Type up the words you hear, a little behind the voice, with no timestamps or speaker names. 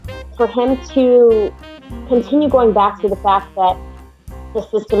for him to continue going back to the fact that the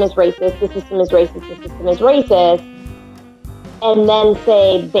system is racist, the system is racist, the system is racist, and then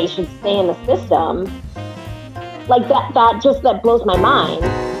say they should stay in the system, like that blows my mind.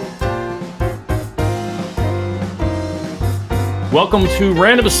 Welcome to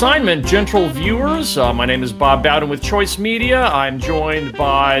Random Assignment, gentle viewers. My name is Bob Bowden with Choice Media. I'm joined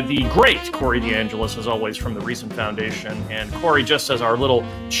by the great Corey DeAngelis, as always, from the Reason Foundation. And Corey, just as our little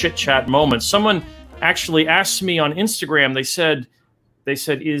chit-chat moment, someone actually asked me on Instagram, they said,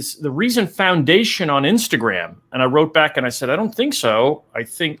 is the Reason Foundation on Instagram? And I wrote back and I said, I don't think so. I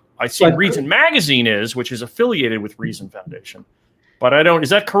see Reason Magazine is, which is affiliated with Reason Foundation. But I don't, is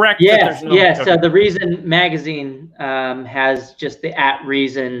that correct? Yes, yes. Okay. So the Reason Magazine has just the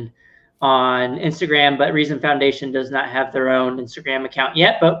 @Reason on Instagram, but Reason Foundation does not have their own Instagram account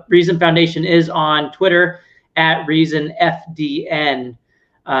yet. But Reason Foundation is on Twitter @ReasonFDN.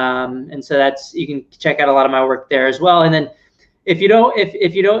 And so you can check out a lot of my work there as well. And then if you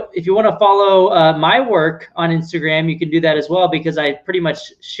want to follow my work on Instagram, you can do that as well, because I pretty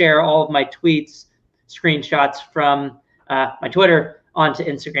much share all of my tweets, screenshots from my Twitter onto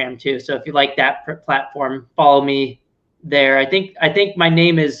Instagram too. So if you like that platform, follow me there. I think my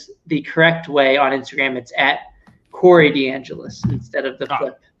name is the correct way on Instagram. It's @Corey DeAngelis instead of the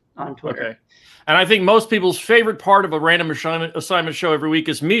flip on Twitter. Okay. And I think most people's favorite part of a Random Assignment show every week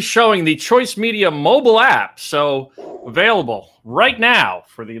is me showing the Choice Media mobile app. So available right now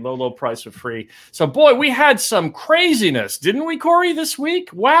for the low, low price of free. So boy, we had some craziness, didn't we, Corey, this week?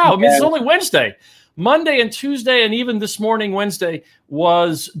 Wow. I mean, it's only Wednesday. Monday and Tuesday, and even this morning, Wednesday,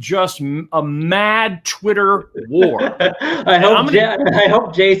 was just a mad Twitter war. I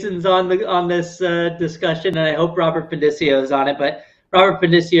hope Jason's on this discussion, and I hope Robert Pendicio is on it. But Robert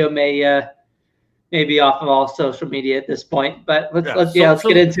Pendicio may be off of all social media at this point. But let's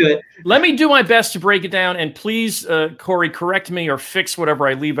get into it. Let me do my best to break it down, and please, Corey, correct me or fix whatever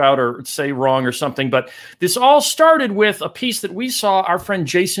I leave out or say wrong or something. But this all started with a piece that we saw. Our friend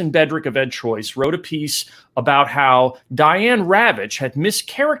Jason Bedrick of EdChoice wrote a piece about how Diane Ravitch had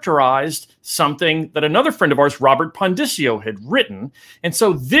mischaracterized something that another friend of ours, Robert Pendicio, had written. And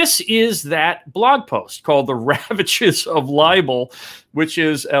so this is that blog post called The Ravitches of Libel, which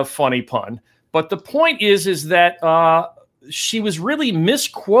is a funny pun. But the point is that she was really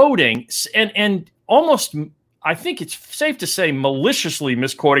misquoting and almost, I think it's safe to say, maliciously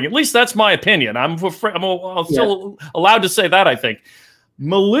misquoting. At least that's my opinion. I'm still allowed to say that, I think.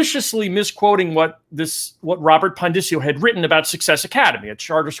 Maliciously misquoting what Robert Pendicio had written about Success Academy, a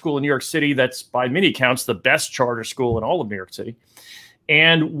charter school in New York City that's by many accounts the best charter school in all of New York City.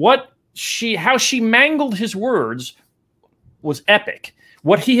 And how she mangled his words was epic.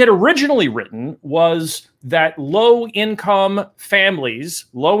 What he had originally written was that low-income families,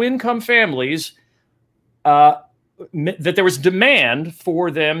 that there was demand for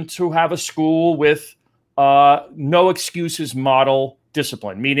them to have a school with no excuses model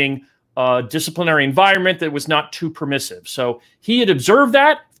discipline, meaning a disciplinary environment that was not too permissive. So he had observed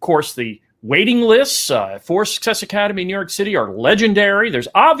that. Of course, the waiting lists for Success Academy in New York City are legendary. There's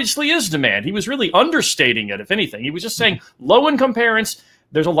obviously is demand. He was really understating it, if anything. He was just saying low-income parents,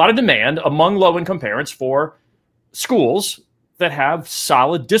 there's a lot of demand among low-income parents for schools that have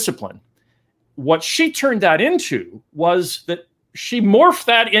solid discipline. What she turned that into was that she morphed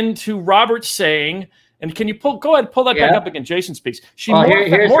that into Robert saying, and can you go ahead and pull that back up again, Jason's piece. She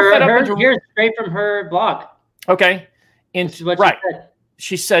here's straight from her blog. Okay. Right.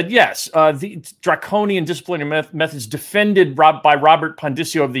 She said, yes, the draconian disciplinary methods defended by Robert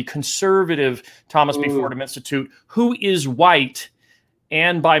Pendicio of the conservative Thomas B. Fordham Institute, who is white,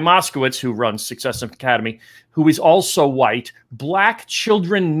 and by Moskowitz, who runs Success Academy, who is also white. Black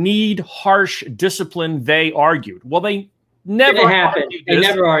children need harsh discipline, they argued. Well, they never argued this. They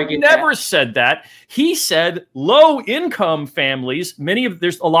never argued Never said that. He said low-income families,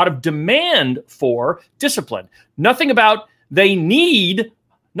 there's a lot of demand for discipline. Nothing about they need,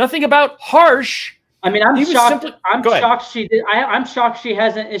 nothing about harsh. I mean, I'm shocked. I'm shocked she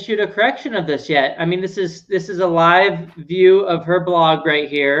hasn't issued a correction of this yet. I mean, this is a live view of her blog right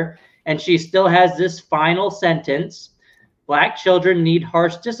here, and she still has this final sentence: "Black children need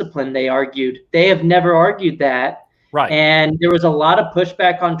harsh discipline." They argued. They have never argued that. Right. And there was a lot of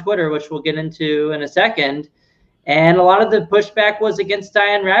pushback on Twitter, which we'll get into in a second. And a lot of the pushback was against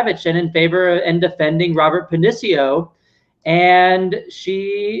Diane Ravitch and in favor and defending Robert Pendicio. And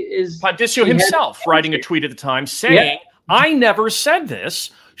Pendicio himself writing a tweet at the time saying, I never said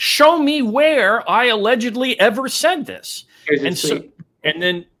this. Show me where I allegedly ever said this. And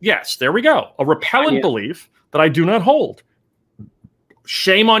then, yes, there we go. A repellent belief that I do not hold.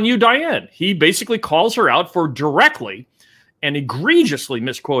 shame on you, Diane. He basically calls her out for directly and egregiously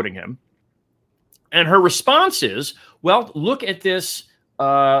misquoting him. And her response is, well, look at this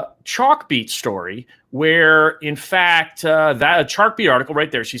Chalkbeat story where, in fact, that Chalkbeat article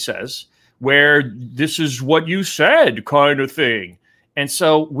right there, she says, where this is what you said kind of thing. And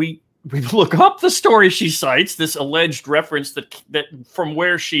so we look up the story she cites, this alleged reference that from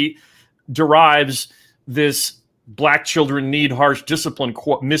where she derives this black children need harsh discipline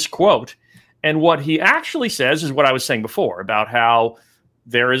misquote. And what he actually says is what I was saying before about how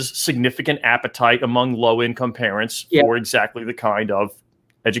there is significant appetite among low-income parents for exactly the kind of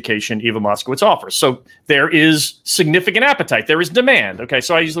education Eva Moskowitz offers. So there is significant appetite. There is demand. Okay,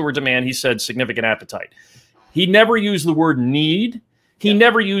 so I use the word demand. He said significant appetite. He never used the word need. He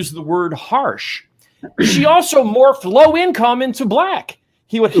never used the word harsh. She also morphed low income into black.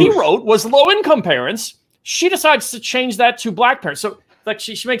 What he wrote was low income parents. She decides to change that to black parents. So like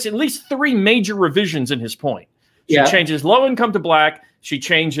she makes at least 3 major revisions in his point. She changes low income to black. She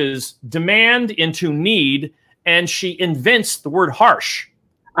changes demand into need, and she invents the word harsh.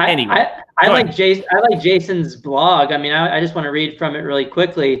 Anyway, I like Jason's blog. I mean, I just want to read from it really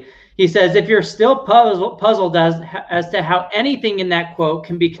quickly. He says, if you're still puzzled as to how anything in that quote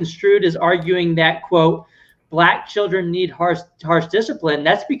can be construed as arguing that, quote, black children need harsh discipline,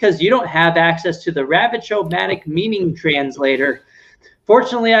 that's because you don't have access to the Ravitch-O-Matic meaning translator.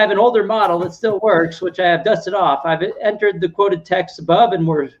 Fortunately, I have an older model that still works, which I have dusted off. I've entered the quoted text above, and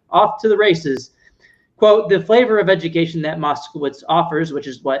we're off to the races. Quote, the flavor of education that Moskowitz offers, which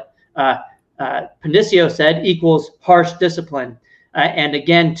is what Pindicchio said, equals harsh discipline. And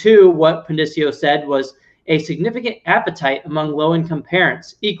again, too, what Pindicchio said was a significant appetite among low-income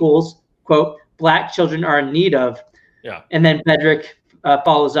parents equals, quote, black children are in need of. Yeah. And then Bedrick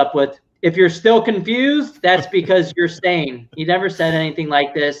follows up with, if you're still confused, that's because you're sane. He never said anything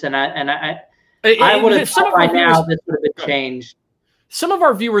like this, and I would have thought by now this would have been changed. Some of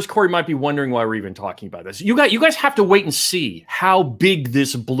our viewers, Corey, might be wondering why we're even talking about this. You guys have to wait and see how big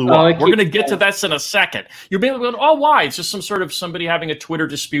this blew up. We're going to get to that in a second. You'll be able to go, oh, why? It's just somebody having a Twitter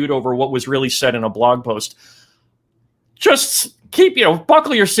dispute over what was really said in a blog post. Just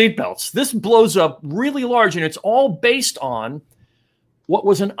buckle your seatbelts. This blows up really large, and it's all based on what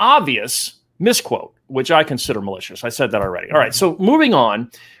was an obvious misquote, which I consider malicious. I said that already. All right, so moving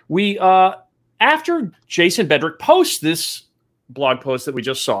on. We after Jason Bedrick posts this blog post that we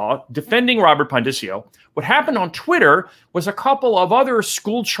just saw defending Robert Pindicchio, what happened on Twitter was a couple of other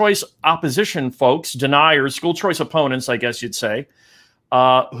school choice opposition folks, deniers, school choice opponents, I guess you'd say,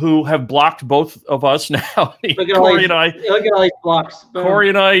 who have blocked both of us now. Corey and I. Look at all these blocks. Boom. Corey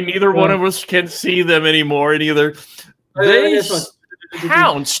and I, neither one of us can see them anymore. And either they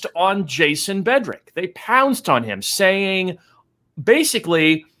pounced on Jason Bedrick. They pounced on him, saying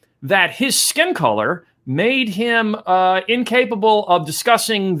basically that his skin color made him incapable of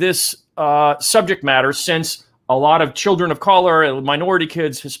discussing this subject matter, since a lot of children of color, minority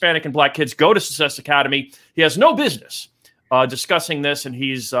kids, Hispanic and black kids go to Success Academy. He has no business discussing this, and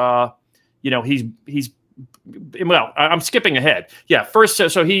he's well, I'm skipping ahead. Yeah, first,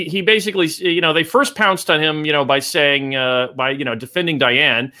 so he basically, they first pounced on him, by saying, defending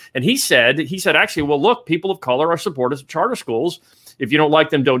Diane, and he said actually, well, look, people of color are supporters of charter schools. If you don't like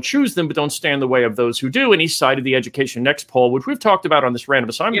them, don't choose them, but don't stand in the way of those who do. And he cited the Education Next poll, which we've talked about on this random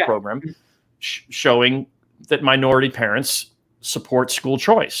assignment program, showing that minority parents support school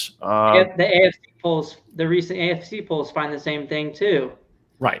choice. The AFC polls, the recent AFC polls find the same thing too.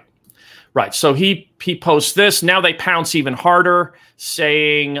 Right. So he posts this. Now they pounce even harder,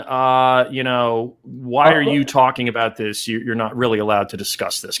 saying, why are you talking about this? You're not really allowed to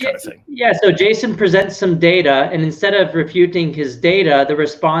discuss this kind of thing. Yeah, so Jason presents some data, and instead of refuting his data, the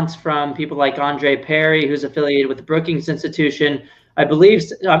response from people like Andre Perry, who's affiliated with the Brookings Institution, I believe,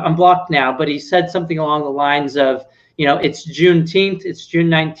 I'm blocked now, but he said something along the lines of, it's Juneteenth, it's June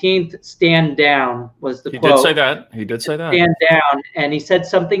 19th, stand down was the quote. He did say that. Stand down. And he said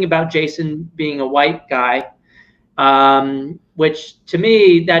something about Jason being a white guy, which to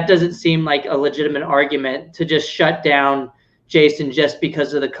me, that doesn't seem like a legitimate argument to just shut down Jason just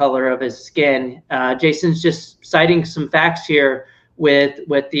because of the color of his skin. Jason's just citing some facts here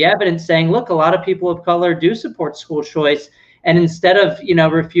with the evidence saying, look, a lot of people of color do support school choice. And instead of,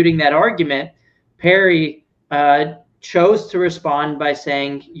 refuting that argument, Perry chose to respond by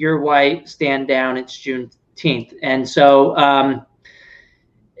saying, you're white, stand down, it's Juneteenth. And so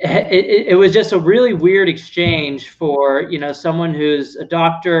it was just a really weird exchange for, someone who's a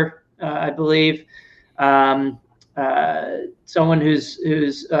doctor, I believe, someone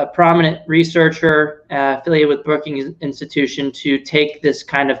who's a prominent researcher affiliated with Brookings Institution to take this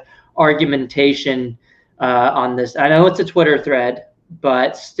kind of argumentation on this. I know it's a Twitter thread,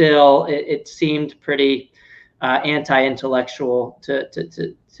 but still, it seemed pretty anti-intellectual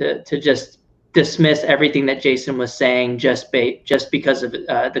to just dismiss everything that Jason was saying just because of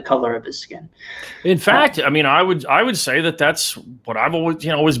the color of his skin. In fact, I mean, I would say that that's what I've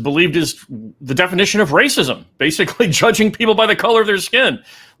always believed is the definition of racism, basically judging people by the color of their skin.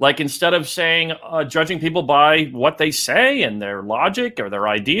 Like, instead of saying judging people by what they say and their logic or their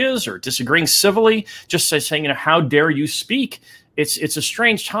ideas or disagreeing civilly, just saying, how dare you speak? It's a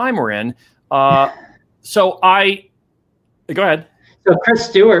strange time we're in. Go ahead. So Chris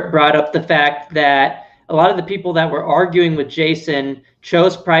Stewart brought up the fact that a lot of the people that were arguing with Jason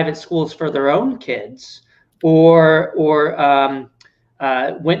chose private schools for their own kids, or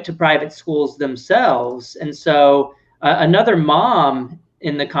went to private schools themselves. And so another mom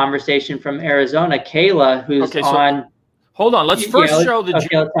in the conversation from Arizona, Kayla, who's on. Hold on. Let's first show the.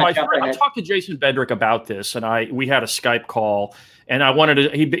 Okay, I talked to Jason Bedrick about this, and we had a Skype call, and I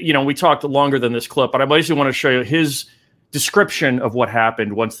wanted to. We talked longer than this clip, but I basically want to show you his description of what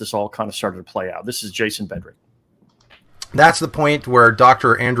happened once this all kind of started to play out. This is Jason Bedrick. That's the point where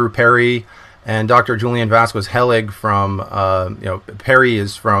Dr. Andrew Perry and Dr. Julian Vasquez Helig from, Perry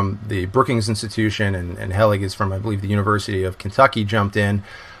is from the Brookings Institution, and Helig is from, I believe, the University of Kentucky, jumped in.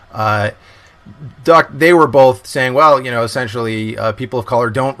 They were both saying, well, essentially, people of color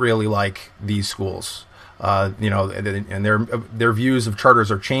don't really like these schools, and their views of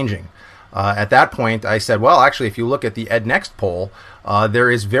charters are changing. At that point, I said, well, actually, if you look at the EdNext poll,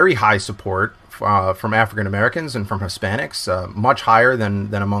 there is very high support from African Americans and from Hispanics, much higher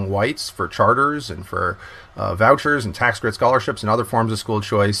than among whites for charters and for vouchers and tax credit scholarships and other forms of school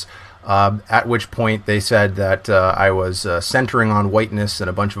choice. At which point they said that I was centering on whiteness and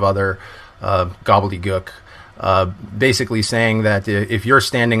a bunch of other gobbledygook, basically saying that if you're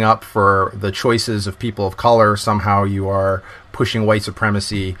standing up for the choices of people of color, somehow you are pushing white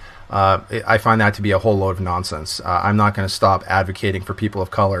supremacy. I find that to be a whole load of nonsense. I'm not going to stop advocating for people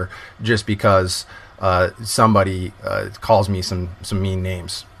of color just because somebody calls me some mean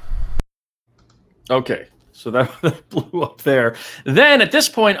names. Okay, so that blew up there. Then at this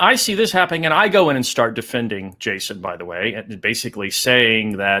point, I see this happening, and I go in and start defending Jason, by the way, and basically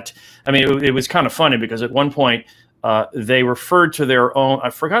saying that, I mean, it was kind of funny because at one point they referred to their own, I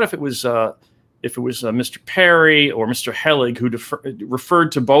forgot if it was Mr. Perry or Mr. Helig who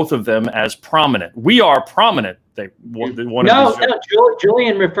referred to both of them as prominent. We are prominent.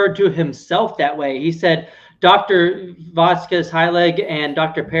 Julian referred to himself that way. He said Dr. Vasquez Helig and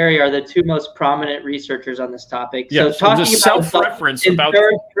Dr. Perry are the two most prominent researchers on this topic. Yeah, so talking about self-reference in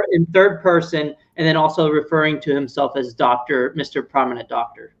third person, and then also referring to himself as Mr. Prominent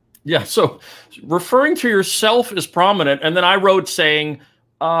Doctor. Yeah, so referring to yourself as prominent, and then I wrote saying,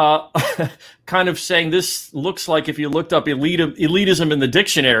 kind of saying this looks like, if you looked up elitism in the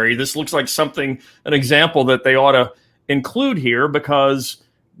dictionary, this looks like an example that they ought to include here, because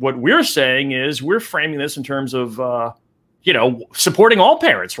what we're saying is we're framing this in terms of, supporting all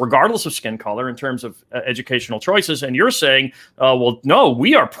parents, regardless of skin color, in terms of educational choices. And you're saying, well, no,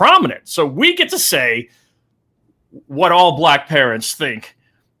 we are prominent. So we get to say what all black parents think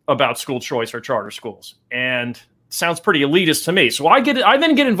about school choice or charter schools. And sounds pretty elitist to me. So I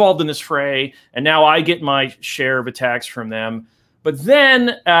then get involved in this fray, and now I get my share of attacks from them. But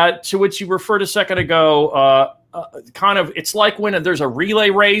then, to which you referred a second ago, it's like when there's a relay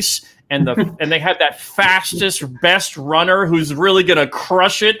race and they have that fastest, best runner who's really going to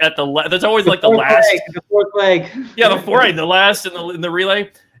crush it at that's always like the fourth leg. Yeah, the last in the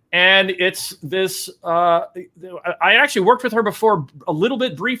relay. And it's this, I actually worked with her before a little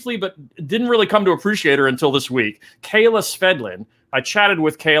bit briefly, but didn't really come to appreciate her until this week. Kayla Svedlin. I chatted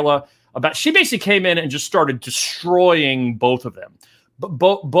with Kayla she basically came in and just started destroying both of them.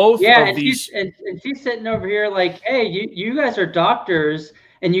 Both of these. And she's sitting over here like, hey, you guys are doctors,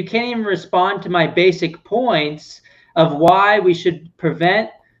 and you can't even respond to my basic points of why we should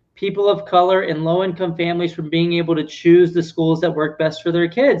prevent people of color and low-income families from being able to choose the schools that work best for their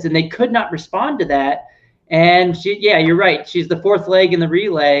kids. And they could not respond to that. And you're right. She's the fourth leg in the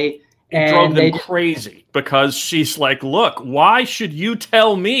relay. It drove them crazy because she's like, look, why should you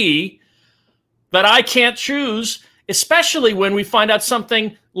tell me that I can't choose, especially when we find out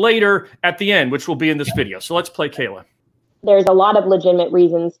something later at the end, which will be in this video. So let's play Kayla. There's a lot of legitimate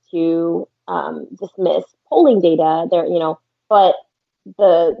reasons to dismiss polling data there, but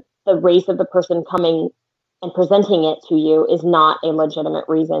the race of the person coming and presenting it to you is not a legitimate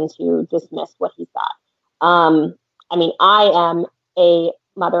reason to dismiss what he's got. I mean, I am a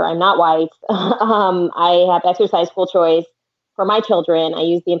mother. I'm not white. I have exercise school choice for my children. I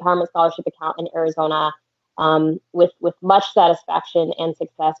use the Empowerment Scholarship account in Arizona with much satisfaction and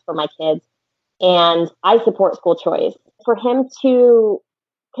success for my kids. And I support school choice. For him to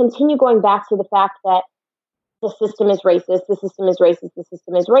continue going back to the fact that the system is racist, the system is racist, the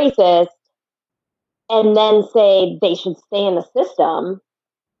system is racist, and then say they should stay in the system,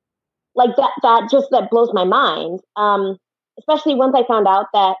 like that blows my mind. Especially once I found out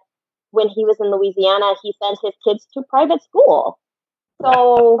that when he was in Louisiana, he sent his kids to private school.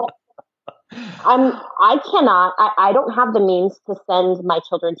 So I don't have the means to send my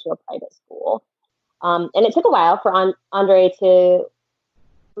children to a private school. And it took a while for Andre to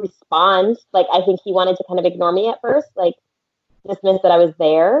respond. Like, I think he wanted to kind of ignore me at first, like dismiss that I was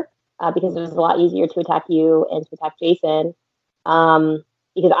there, because it was a lot easier to attack you and to attack Jason,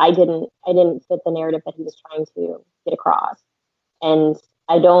 because I didn't fit the narrative that he was trying to get across. And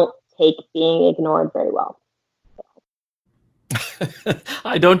I don't take being ignored very well.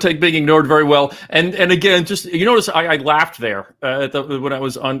 I don't take being ignored very well. And again, just, you notice I laughed there when I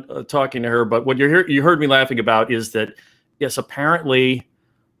was on talking to her. But what you heard me laughing about is that, yes, apparently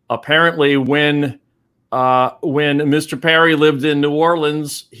when Mr. Perry lived in New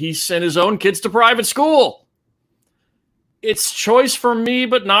Orleans, he sent his own kids to private school. It's choice for me,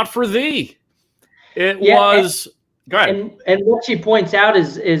 but not for thee. It was. Go ahead. And what she points out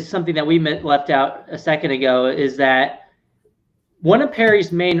is something that we left out a second ago, is that one of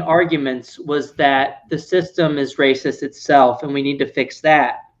Perry's main arguments was that the system is racist itself and we need to fix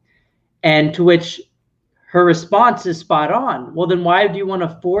that. And to which her response is spot on. Well, then why do you want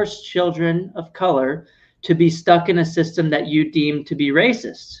to force children of color to be stuck in a system that you deem to be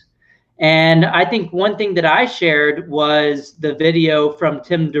racist? And I think one thing that I shared was the video from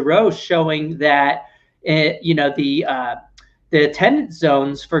Tim DeRoche showing that the attendance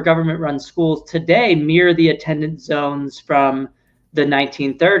zones for government-run schools today mirror the attendance zones from the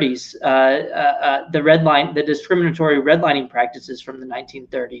 1930s, the discriminatory redlining practices from the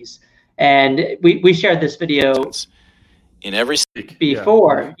 1930s. And we shared this video in every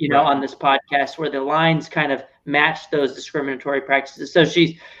before, on this podcast, where the lines kind of match those discriminatory practices. So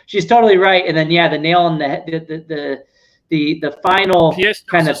she's totally right. And then, the nail on the final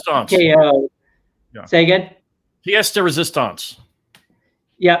kind of KO. Yeah. Say again? Pièce de résistance.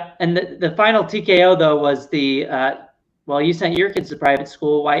 Yeah, and the final TKO though was you sent your kids to private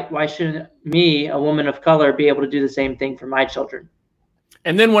school. Why shouldn't me, a woman of color, be able to do the same thing for my children?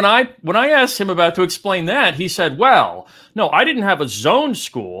 And then when I asked him to explain that, he said, "Well, no, I didn't have a zone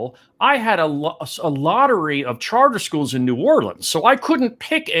school. I had a lottery of charter schools in New Orleans, so I couldn't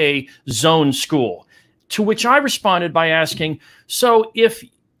pick a zone school." To which I responded by asking, "So if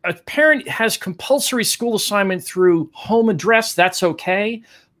a parent has compulsory school assignment through home address, that's okay.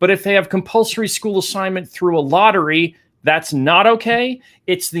 But if they have compulsory school assignment through a lottery, that's not okay.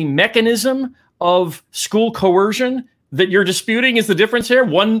 It's the mechanism of school coercion that you're disputing is the difference here.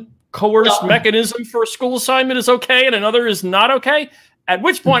 One coerced mechanism for a school assignment is okay and another is not okay." At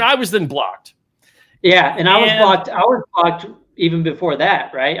which point I was then blocked. Yeah, and I was blocked even before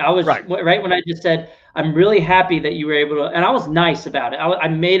that, right? I was right when I just said, I'm really happy that you were able to, and I was nice about it. I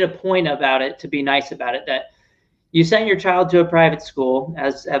made a point about it to be nice about it, that you sent your child to a private school,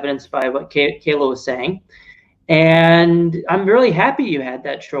 as evidenced by what Kayla was saying. And I'm really happy you had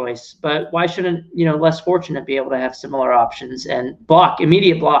that choice, but why shouldn't, less fortunate be able to have similar options and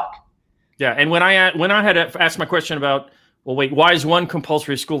immediate block? Yeah. And when I had asked my question about, well, wait, why is one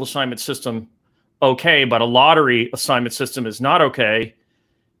compulsory school assignment system okay, but a lottery assignment system is not okay?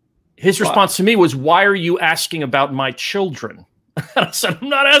 His response to me was, "Why are you asking about my children?" And I said, "I'm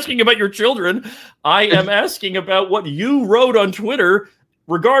not asking about your children. I am asking about what you wrote on Twitter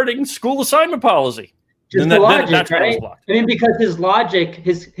regarding school assignment policy." Just the logic, right? I mean, because his logic,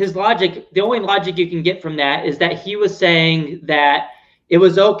 the only logic you can get from that is that he was saying that it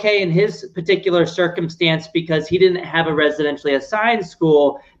was okay in his particular circumstance because he didn't have a residentially assigned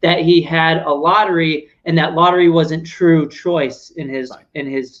school, that he had a lottery, and that lottery wasn't true choice in his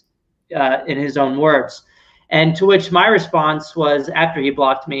own words. And to which my response was, after he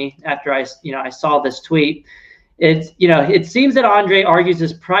blocked me, after I saw this tweet, it seems that Andre argues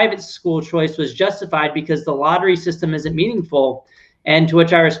his private school choice was justified because the lottery system isn't meaningful. And to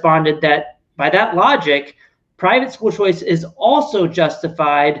which I responded that by that logic, private school choice is also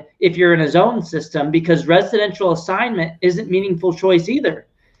justified if you're in a zone system, because residential assignment isn't meaningful choice either.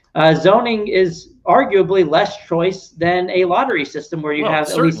 Zoning is arguably less choice than a lottery system where you have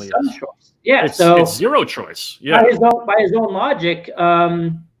at least some choice. Yeah, it's zero choice. Yeah, by his own logic,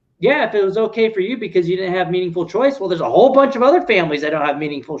 yeah, if it was okay for you because you didn't have meaningful choice, well, there's a whole bunch of other families that don't have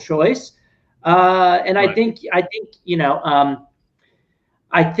meaningful choice. And right. I think,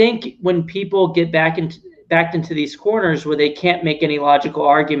 I think when people get backed into these corners where they can't make any logical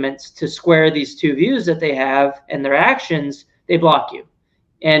arguments to square these two views that they have and their actions, they block you.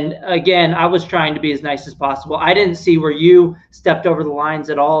 And again, I was trying to be as nice as possible. I didn't see where you stepped over the lines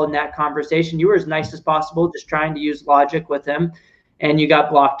at all in that conversation. You were as nice as possible, just trying to use logic with him, and you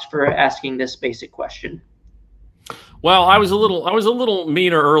got blocked for asking this basic question. Well, I was a little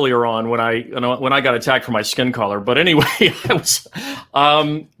meaner earlier on when I got attacked for my skin color. But anyway,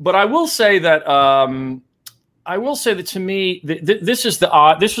 but I will say that to me, this was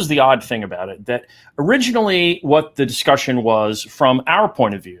the odd thing about it. That originally, what the discussion was from our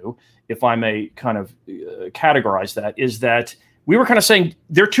point of view, if I may kind of categorize that, is that we were kind of saying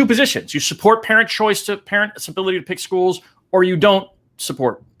there are two positions: you support parent choice to parents' ability to pick schools, or you don't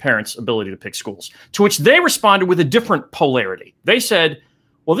support parents' ability to pick schools. To which they responded with a different polarity. They said,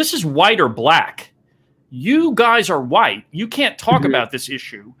 well, this is white or black. You guys are white. You can't talk about this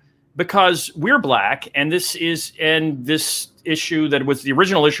issue because we're black. And this issue that was the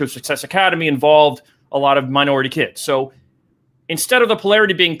original issue of Success Academy involved a lot of minority kids. So instead of the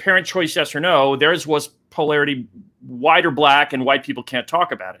polarity being parent choice, yes or no, theirs was polarity white or black, and white people can't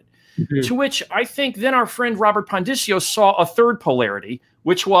talk about it. Mm-hmm. To which I think then our friend Robert Pondiscio saw a third polarity,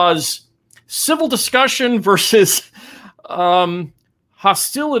 which was civil discussion versus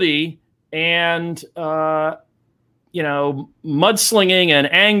hostility and, mudslinging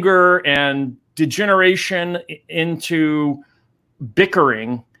and anger and degeneration into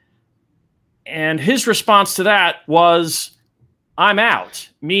bickering. And his response to that was, I'm out,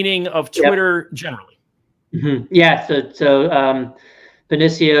 meaning of Twitter generally. Mm-hmm. Yeah, so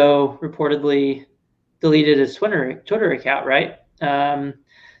Benicio reportedly deleted his Twitter account, right?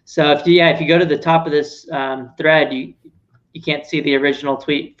 So if you go to the top of this thread, you can't see the original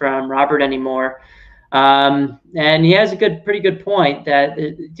tweet from Robert anymore. And he has a pretty good point that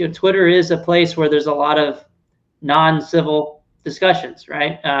Twitter is a place where there's a lot of non-civil discussions,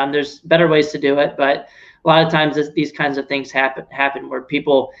 right? There's better ways to do it, but a lot of times these kinds of things happen where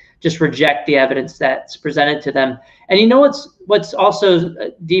people just reject the evidence that's presented to them. And what's also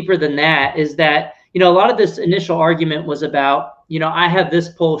deeper than that is that, a lot of this initial argument was about, I have this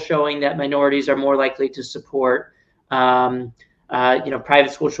poll showing that minorities are more likely to support,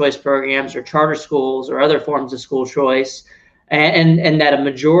 private school choice programs or charter schools or other forms of school choice, and that a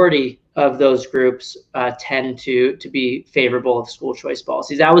majority of those groups tend to be favorable of school choice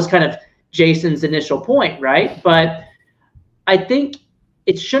policies. That was kind of Jason's initial point, right? But I think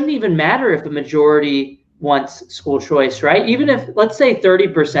it shouldn't even matter if the majority wants school choice, right? Even if, let's say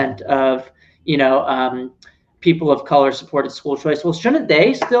 30% of, people of color supported school choice, well, shouldn't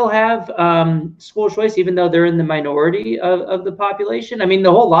they still have school choice even though they're in the minority of the population? I mean,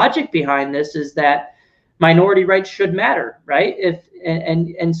 the whole logic behind this is that minority rights should matter, right?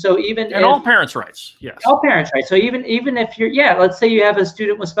 So even all parents' rights, yes. All parents' rights. So even if let's say you have a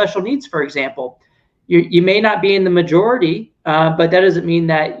student with special needs, for example, you may not be in the majority, but that doesn't mean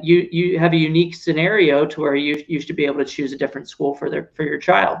that you have a unique scenario to where you should be able to choose a different school for your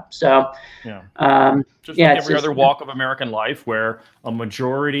child. So like every other walk of American life, where a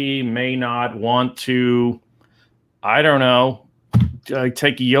majority may not want to, I don't know, go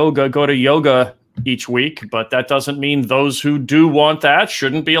to yoga each week, but that doesn't mean those who do want that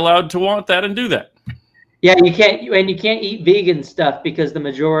shouldn't be allowed to want that and do that. Yeah, you can't eat vegan stuff because the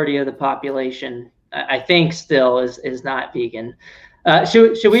majority of the population, I think, still is not vegan.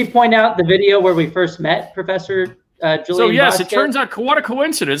 Should we point out the video where we first met Professor Julian? So yes, Vasquez? It turns out, what a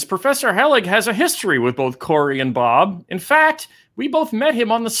coincidence, Professor Helig has a history with both Corey and Bob. In fact, we both met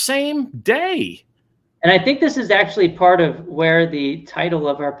him on the same day. And I think this is actually part of where the title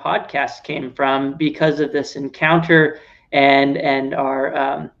of our podcast came from, because of this encounter and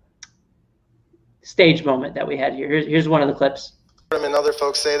our stage moment that we had here. Here's one of the clips. And other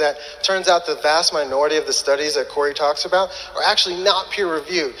folks say that. Turns out the vast minority of the studies that Corey talks about are actually not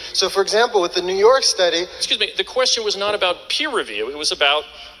peer-reviewed. So, for example, with the New York study... Excuse me, the question was not about peer review. It was about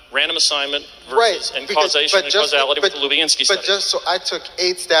random assignment versus and causation and causality with the Lubianski study. But I took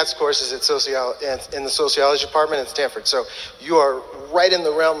 8 stats courses in the sociology department at Stanford. So you are right in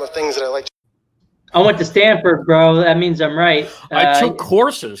the realm of things that I like to... I went to Stanford, bro. That means I'm right. I took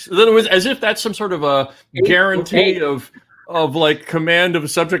courses. In other words, as if that's some sort of a guarantee of like command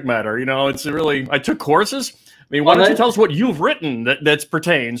of subject matter. It's really, I took courses. mean, why don't you tell us what you've written that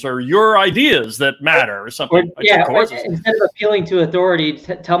pertains, or your ideas that matter, or something? Instead of appealing to authority,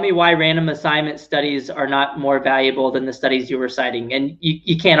 tell me why random assignment studies are not more valuable than the studies you were citing. And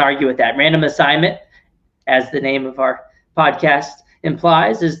you can't argue with that. Random assignment, as the name of our podcast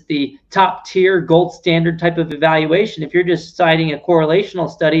implies, is the top tier gold standard type of evaluation. If you're just citing a correlational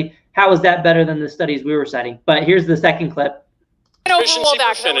study, how is that better than the studies we were citing? But here's the second clip. Efficiency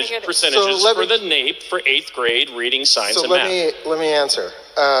percentages for the NAEP for 8th grade reading, science, and math. Let me answer.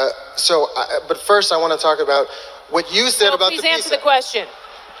 But first I want to talk about what you said about the PISA. Please answer the question.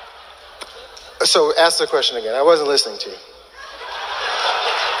 So ask the question again. I wasn't listening to you.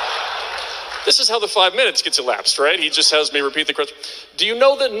 This is how the 5 minutes gets elapsed, right? He just has me repeat the question. Do you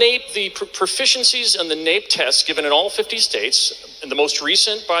know that NAEP, the proficiencies and the NAEP tests given in all 50 states, and the most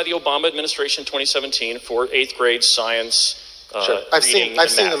recent by the Obama administration 2017 for 8th grade science, sure. I've seen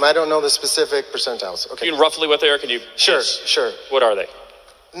them. I don't know the specific percentiles. Okay. You know roughly what they are? Can you? Sure, yes. Sure. What are they?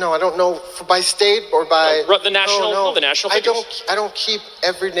 No, I don't know by state or by the national. No, the national. Figures. I don't keep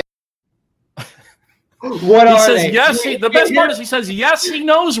every name. What he are says they? yes. The best part is he says yes. He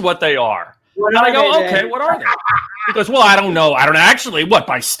knows what they are. And I go, okay, what are they? He goes, well, I don't know. I don't actually. What,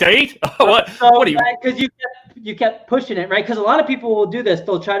 by state? what do you? Because you kept pushing it, right? Because a lot of people will do this.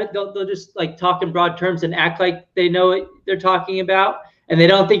 They'll just like talk in broad terms and act like they know what they're talking about, and they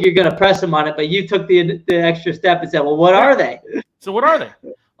don't think you're going to press them on it. But you took the extra step and said, well, what are they? So what are they?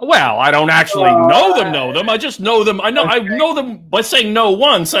 Well, I don't actually know them. I just know them. I know them by saying no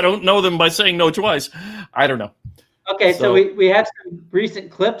once. I don't know them by saying no twice. I don't know. Okay, so we have some recent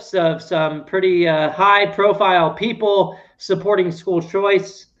clips of some pretty high-profile people supporting school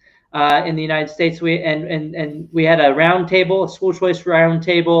choice in the United States. We had a school choice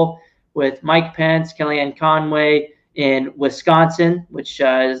roundtable with Mike Pence, Kellyanne Conway in Wisconsin, which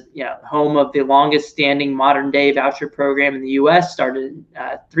is home of the longest-standing modern-day voucher program in the U.S. Started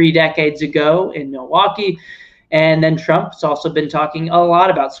 3 decades ago in Milwaukee, and then Trump's also been talking a lot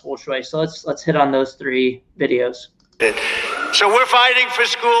about school choice. So let's hit on those 3 videos. So we're fighting for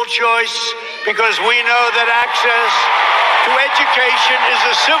school choice because we know that access to education is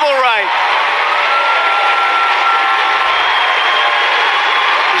a civil right.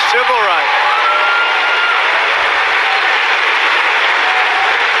 A civil right.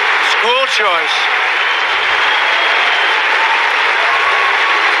 School choice.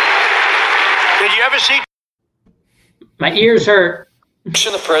 Did you ever see? My ears hurt. The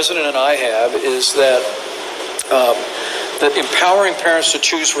question the president and I have is that empowering parents to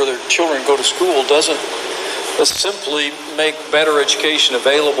choose where their children go to school doesn't simply make better education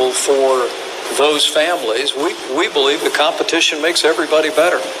available for those families. We believe the competition makes everybody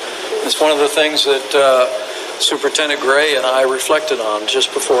better. It's one of the things that Superintendent Gray and I reflected on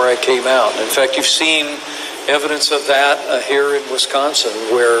just before I came out. In fact, you've seen evidence of that here in Wisconsin,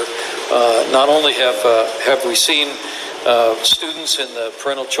 where not only have we seen students in the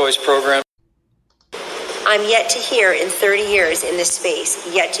parental choice program. I'm yet to hear in 30 years in this space,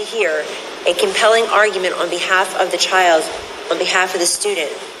 yet to hear a compelling argument on behalf of the child, on behalf of the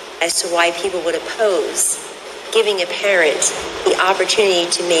student, as to why people would oppose giving a parent the opportunity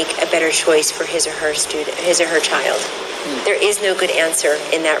to make a better choice for his or her child. There is no good answer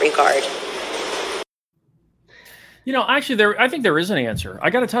in that regard. Actually, I think there is an answer. I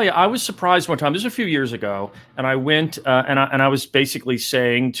got to tell you, I was surprised one time. This was a few years ago, and I went and I was basically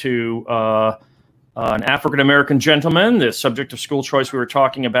saying to an African American gentleman, the subject of school choice, we were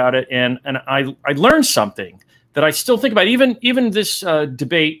talking about it, and I learned something that I still think about. Even this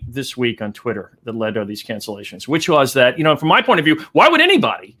debate this week on Twitter that led to these cancellations, which was that from my point of view, why would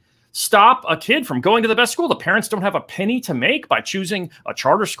anybody stop a kid from going to the best school? The parents don't have a penny to make by choosing a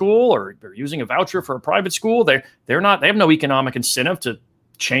charter school or they're using a voucher for a private school. They have no economic incentive to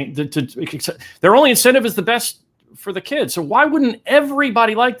change. Their only incentive is the best for the kids. So why wouldn't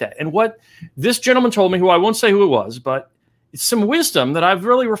everybody like that? And what this gentleman told me, who I won't say who it was, but it's some wisdom that I've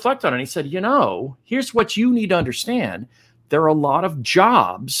really reflected on. And he said, here's what you need to understand. There are a lot of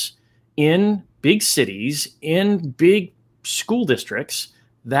jobs in big cities, in big school districts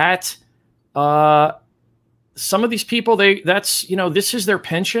that some of these people, this is their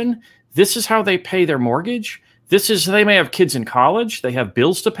pension. This is how they pay their mortgage. They may have kids in college. They have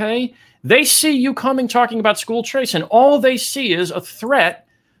bills to pay. They see you coming talking about school choice, and all they see is a threat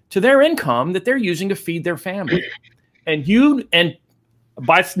to their income that they're using to feed their family. And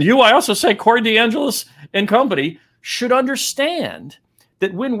by you, I also say Corey DeAngelis and company should understand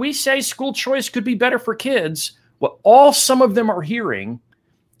that when we say school choice could be better for kids, what all some of them are hearing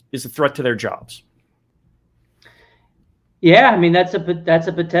is a threat to their jobs. Yeah, I mean that's a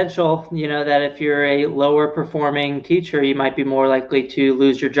potential, that if you're a lower performing teacher, you might be more likely to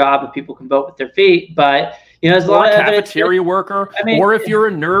lose your job if people can vote with their feet. But there's a lot of evidence. Cafeteria worker, or if you're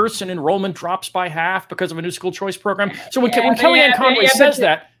a nurse and enrollment drops by half because of a new school choice program. So when Kellyanne Conway says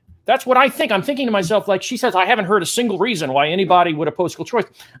that, that's what I think. I'm thinking to myself, like she says, I haven't heard a single reason why anybody would oppose school choice.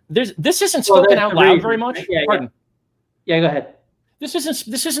 This isn't spoken out loud very much. Pardon. Yeah, go ahead. This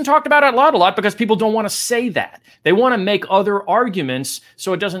isn't talked about out loud a lot because people don't want to say that. They want to make other arguments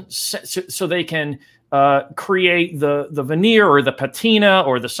so it doesn't so they can create the veneer or the patina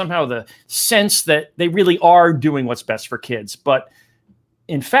or somehow the sense that they really are doing what's best for kids. But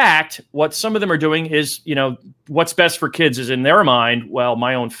in fact, what some of them are doing is, what's best for kids is in their mind, well,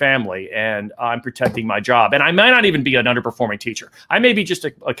 my own family, and I'm protecting my job. And I might not even be an underperforming teacher. I may be just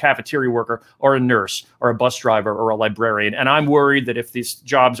a cafeteria worker or a nurse or a bus driver or a librarian. And I'm worried that if these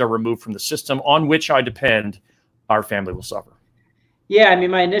jobs are removed from the system on which I depend, our family will suffer. Yeah, I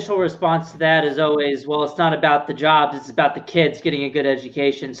mean, my initial response to that is always, well, it's not about the jobs, it's about the kids getting a good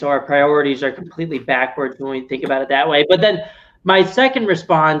education. So our priorities are completely backwards when we think about it that way. But then my second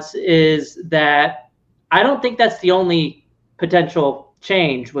response is that I don't think that's the only potential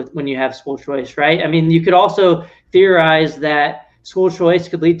change when you have school choice, right? I mean, you could also theorize that school choice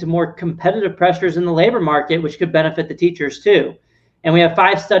could lead to more competitive pressures in the labor market, which could benefit the teachers too. And we have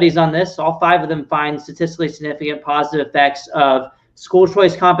 5 studies on this. All 5 of them find statistically significant positive effects of school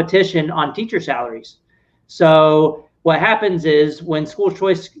choice competition on teacher salaries. So what happens is when school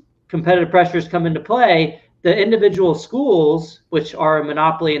choice competitive pressures come into play, the individual schools, which are a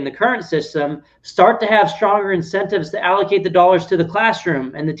monopoly in the current system, start to have stronger incentives to allocate the dollars to the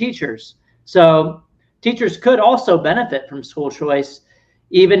classroom and the teachers. So teachers could also benefit from school choice,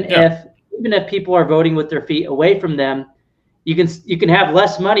 even if people are voting with their feet away from them. You can have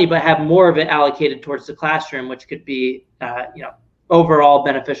less money, but have more of it allocated towards the classroom, which could be overall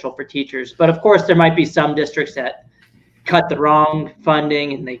beneficial for teachers. But of course, there might be some districts that cut the wrong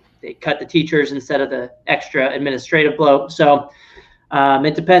funding and they cut the teachers instead of the extra administrative bloat. So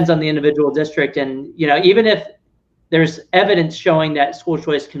it depends on the individual district. And, even if there's evidence showing that school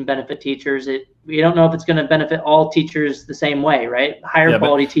choice can benefit teachers, we don't know if it's going to benefit all teachers the same way, right? Higher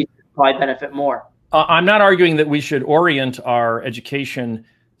quality teachers probably benefit more. I'm not arguing that we should orient our education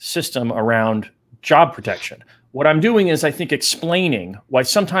system around job protection. What I'm doing is, I think, explaining why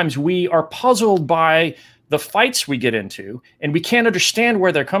sometimes we are puzzled by the fights we get into, and we can't understand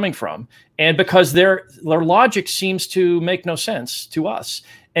where they're coming from. And because their logic seems to make no sense to us.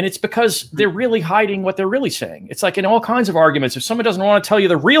 And it's because they're really hiding what they're really saying. It's like in all kinds of arguments, if someone doesn't want to tell you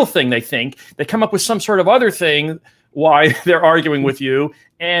the real thing they think, they come up with some sort of other thing why they're arguing with you.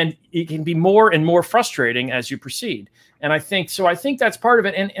 And it can be more and more frustrating as you proceed. And I think that's part of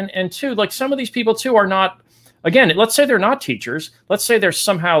it. And too, like some of these people too are not, again, let's say they're not teachers. Let's say they're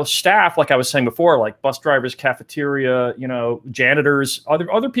somehow staff, like I was saying before, like bus drivers, cafeteria, janitors,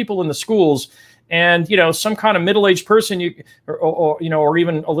 other people in the schools. And, some kind of middle-aged person, or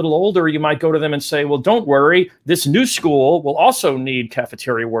even a little older, you might go to them and say, well, don't worry. This new school will also need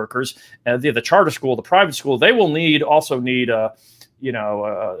cafeteria workers. The charter school, the private school, they will also need a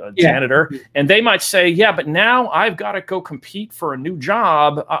janitor. And they might say, yeah, but now I've got to go compete for a new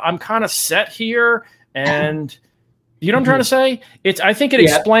job. I'm kind of set here. And you know what I'm trying to say? I think it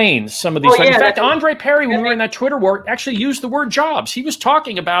explains some of these things. In fact, Andre Perry, when we were in that Twitter war, actually used the word jobs. He was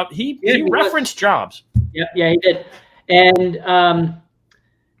talking about, he referenced jobs. Yeah, he did. And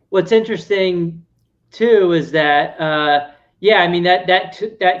what's interesting too is that,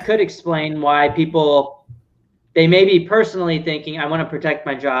 that could explain why people, they may be personally thinking, I want to protect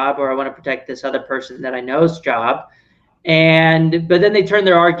my job, or I want to protect this other person that I know's job. But then they turn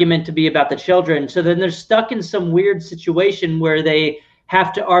their argument to be about the children. So then they're stuck in some weird situation where they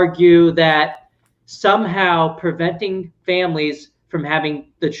have to argue that somehow preventing families from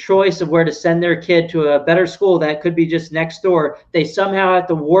having the choice of where to send their kid to a better school that could be just next door, they somehow have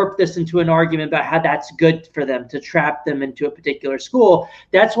to warp this into an argument about how that's good for them, to trap them into a particular school.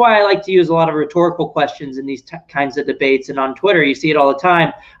 That's why I like to use a lot of rhetorical questions in these kinds of debates. And on Twitter, you see it all the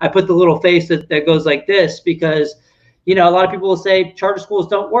time. I put the little face that goes like this because a lot of people will say charter schools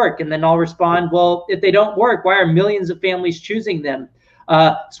don't work. And then I'll respond, well, if they don't work, why are millions of families choosing them?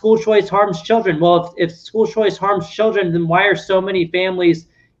 School choice harms children. Well, if school choice harms children, then why are so many families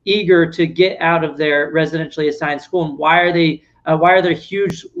eager to get out of their residentially assigned school? And why are there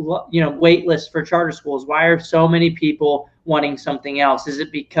huge, wait lists for charter schools? Why are so many people wanting something else? Is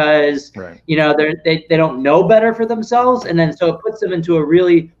it because, they don't know better for themselves? And then so it puts them into a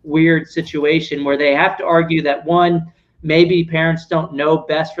really weird situation where they have to argue that, one, maybe parents don't know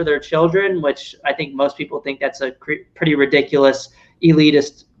best for their children, which I think most people think that's a pretty ridiculous,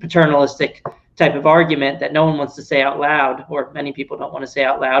 elitist, paternalistic type of argument that no one wants to say out loud, or many people don't want to say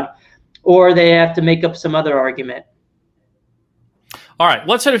out loud, or they have to make up some other argument. All right,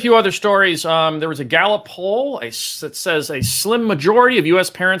 let's hit a few other stories. There was a Gallup poll that says a slim majority of U.S.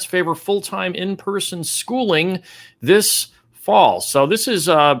 parents favor full-time in-person schooling this fall. So this is,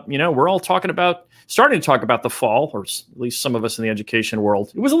 we're all starting to talk about the fall, or at least some of us in the education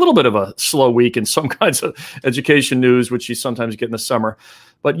world. It was a little bit of a slow week in some kinds of education news, which you sometimes get in the summer.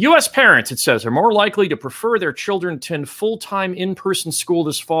 But U.S. parents, it says, are more likely to prefer their children attend full-time in-person school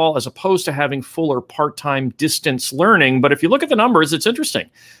this fall as opposed to having full or part-time distance learning. But if you look at the numbers, it's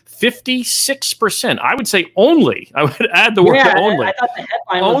interesting. 56%. I would say only. I would add the word only. I thought the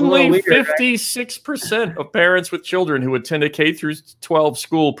headline was only a little weird, 56% of parents with children who attend a K-12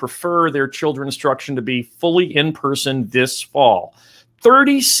 school prefer their children's instruction to be fully in-person this fall.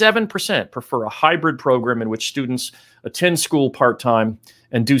 37% prefer a hybrid program in which students attend school part-time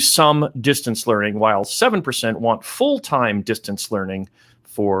and do some distance learning, while 7% want full-time distance learning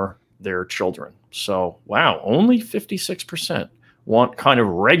for their children. So, wow, only 56% want kind of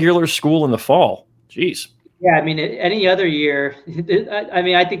regular school in the fall. Jeez. Yeah, I mean, any other year,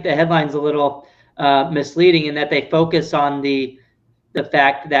 I think the headline's a little misleading in that they focus on the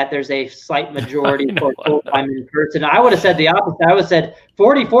fact that there's a slight majority for full-time in person. I would have said the opposite. I would have said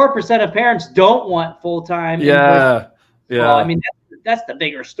 44% of parents don't want full-time. Yeah. Yeah. Well, I mean, that's the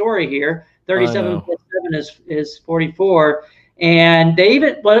bigger story here. 37.7 is 44. And they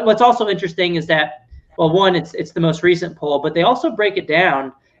even, what's also interesting is that, well, one, it's the most recent poll, but they also break it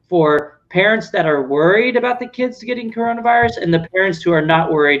down for parents that are worried about the kids getting coronavirus and the parents who are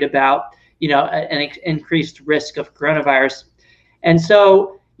not worried about, an increased risk of coronavirus. And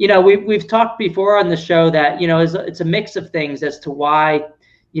so, we've talked before on the show that, it's a mix of things as to why,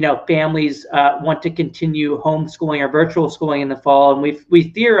 families want to continue homeschooling or virtual schooling in the fall. And we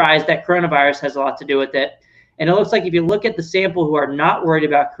theorized that coronavirus has a lot to do with it. And it looks like if you look at the sample who are not worried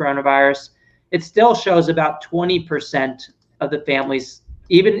about coronavirus, it still shows about 20% of the families,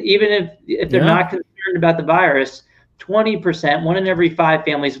 even if they're not concerned about the virus, 20%, 1 in every 5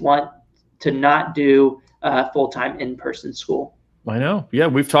 families want to not do full-time in-person school. I know. Yeah,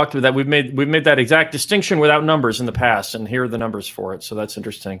 we've talked about that. We've made that exact distinction without numbers in the past, and here are the numbers for it. So that's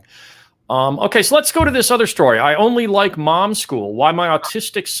interesting. Okay, so let's go to this other story. I only like mom school. Why my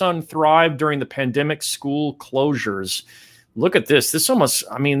autistic son thrived during the pandemic school closures. Look at this. This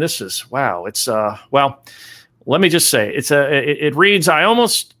is wow. It's well, let me just say it reads. I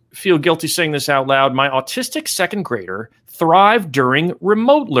almost feel guilty saying this out loud. My autistic second grader thrived during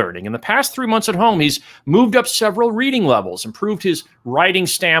remote learning. In the past 3 months at home, he's moved up several reading levels, improved his writing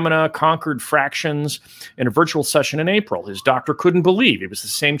stamina, conquered fractions in a virtual session in April. His doctor couldn't believe it was the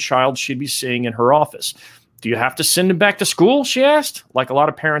same child she'd be seeing in her office. Do you have to send him back to school? She asked. Like a lot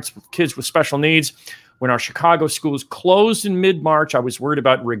of parents with kids with special needs, when our Chicago schools closed in mid-March, I was worried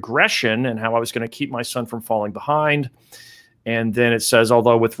about regression and how I was going to keep my son from falling behind. And then it says,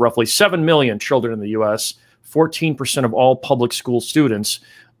 although with roughly 7 million children in the U.S., 14% of all public school students,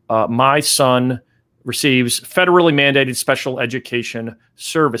 my son receives federally mandated special education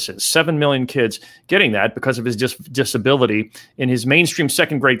services. 7 million kids getting that because of his disability. In his mainstream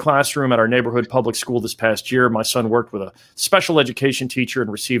second grade classroom at our neighborhood public school this past year, my son worked with a special education teacher and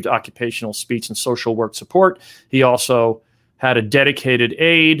received occupational speech and social work support. He also had a dedicated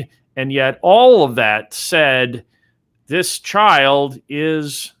aide. And yet all of that said, this child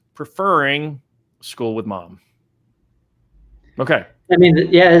is preferring school with mom. Okay. I mean,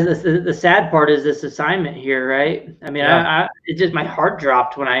 the sad part is this assignment here, right? I mean, it just, my heart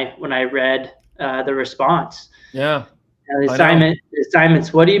dropped when I read the response. Yeah. The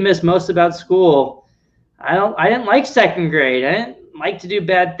assignments. What do you miss most about school? I didn't like second grade. I didn't like to do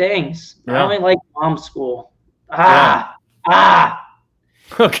bad things. Yeah. I only like mom school.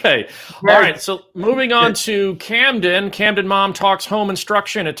 Okay. All right. So moving on to Camden. Camden Mom Talks Home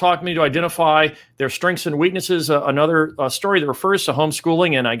Instruction. It taught me to identify their strengths and weaknesses. Another story that refers to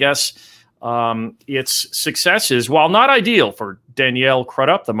homeschooling, and I guess its successes, while not ideal for Danielle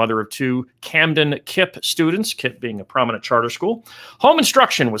Crudup, the mother of 2 Camden KIPP students, KIPP being a prominent charter school. Home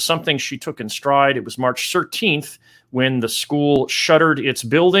instruction was something she took in stride. It was March 13th when the school shuttered its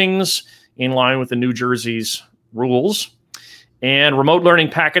buildings in line with the New Jersey's rules. And remote learning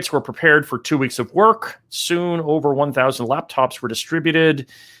packets were prepared for 2 weeks of work. Soon, over 1,000 laptops were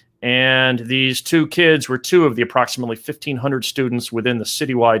distributed. And these 2 kids were 2 of the approximately 1,500 students within the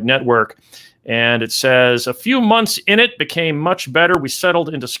citywide network. And it says, a few months in it became much better. We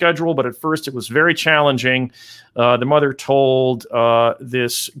settled into schedule, but at first it was very challenging. The mother told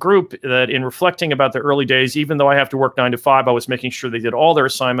this group that in reflecting about the early days, even though I have to work 9 to 5, I was making sure they did all their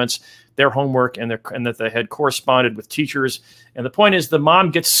assignments, their homework, and that they had corresponded with teachers. And the point is the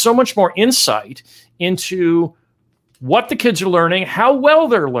mom gets so much more insight into what the kids are learning, how well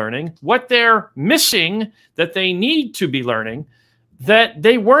they're learning, what they're missing that they need to be learning, that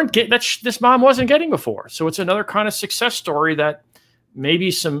they weren't getting, that this mom wasn't getting before. So it's another kind of success story that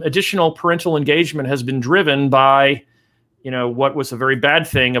maybe some additional parental engagement has been driven by, what was a very bad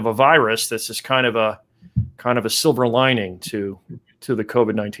thing of a virus. This is kind of a silver lining to the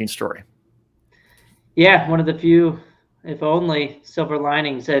COVID-19 story. Yeah, one of the few, if only, silver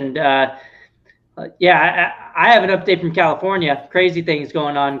linings. And I have an update from California. Crazy things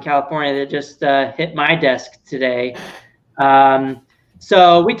going on in California that just hit my desk today.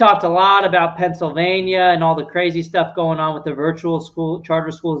 So we talked a lot about Pennsylvania and all the crazy stuff going on with the virtual charter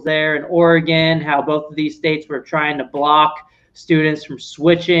schools there in Oregon, how both of these states were trying to block students from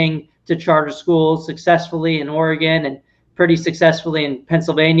switching to charter schools successfully in Oregon and pretty successfully in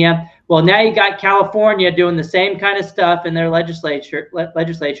Pennsylvania. Well, now you got California doing the same kind of stuff in their legislature.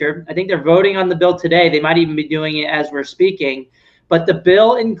 I think they're voting on the bill today. They might even be doing it as we're speaking. But the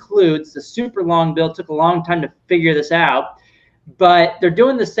bill includes, the super long bill, took a long time to figure this out. But they're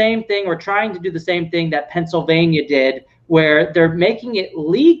doing the same thing, or trying to do the same thing that Pennsylvania did, where they're making it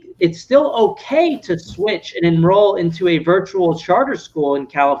legal. It's still okay to switch and enroll into a virtual charter school in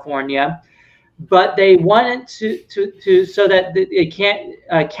California, but they want it to so that they can't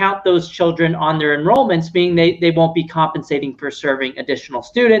count those children on their enrollments, meaning they won't be compensating for serving additional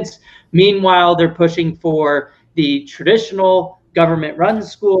students. Meanwhile, they're pushing for the traditional government-run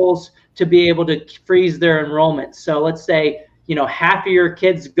schools to be able to freeze their enrollments. So let's say, half of your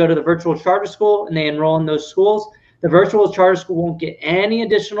kids go to the virtual charter school and they enroll in those schools. The virtual charter school won't get any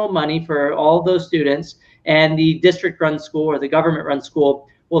additional money for all of those students, and the district-run school or the government-run school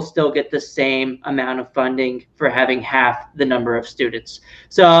will still get the same amount of funding for having half the number of students.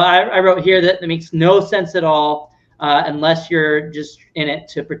 So I wrote here that it makes no sense at all unless you're just in it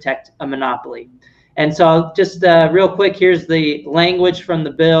to protect a monopoly. And so just real quick, here's the language from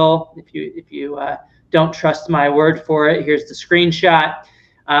the bill. If you don't trust my word for it, here's the screenshot.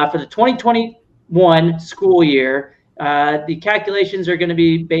 For the 2021 school year, the calculations are going to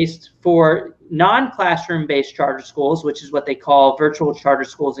be based for non-classroom based charter schools, which is what they call virtual charter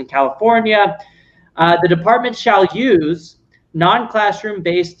schools in California. The department shall use non-classroom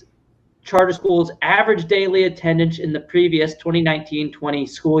based charter schools average daily attendance in the previous 2019-20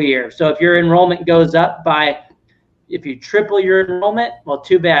 school year. So if your enrollment goes up if you triple your enrollment, well,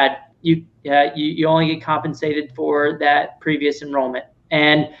 too bad. You only get compensated for that previous enrollment.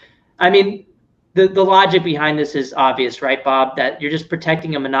 And I mean, the logic behind this is obvious, right, Bob? That you're just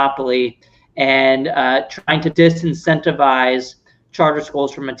protecting a monopoly and trying to disincentivize charter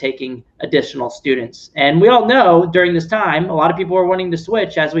schools from taking additional students. And we all know during this time, a lot of people are wanting to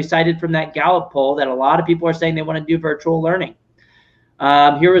switch, as we cited from that Gallup poll, that a lot of people are saying they want to do virtual learning.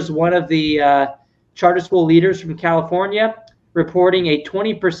 Here was one of the charter school leaders from California reporting a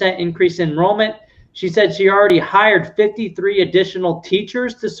 20% increase in enrollment. She said she already hired 53 additional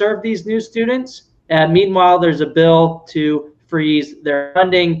teachers to serve these new students. Meanwhile, there's a bill to freeze their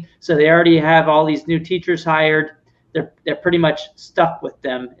funding. So they already have all these new teachers hired. They're pretty much stuck with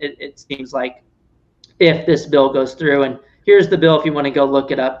them, it seems like, if this bill goes through. And here's the bill if you want to go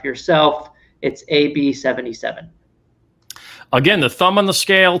look it up yourself. It's AB 77. Again, the thumb on the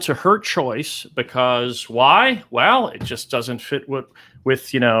scale to her choice, because why? Well, it just doesn't fit with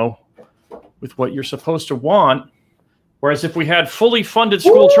what you're supposed to want. Whereas if we had fully funded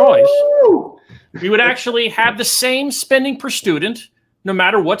school choice, we would actually have the same spending per student, no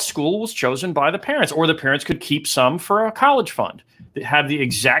matter what school was chosen by the parents, or the parents could keep some for a college fund. They have the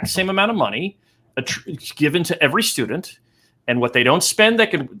exact same amount of money given to every student, and what they don't spend, they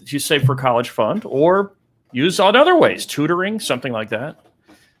could save for a college fund or use on other ways, tutoring, something like that.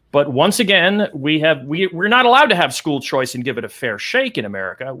 But once again, we're not allowed to have school choice and give it a fair shake in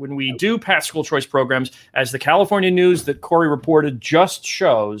America. When we do pass school choice programs, as the California news that Corey reported just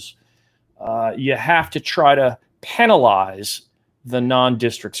shows, you have to try to penalize the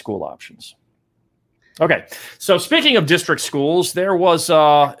non-district school options. Okay, so speaking of district schools, there was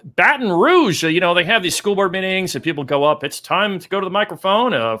Baton Rouge. They have these school board meetings and people go up. It's time to go to the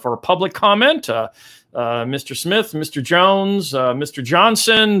microphone for a public comment. Mr. Smith, Mr. Jones, Mr.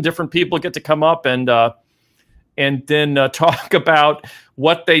 Johnson, different people get to come up and and then talk about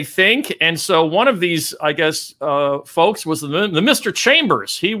what they think. And so one of these, I guess, folks was the Mr.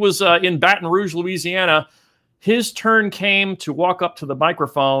 Chambers. He was in Baton Rouge, Louisiana. His turn came to walk up to the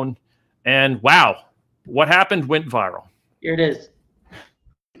microphone, and wow, what happened went viral. Here it is.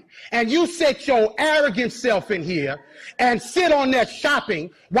 And you set your arrogant self in here and sit on there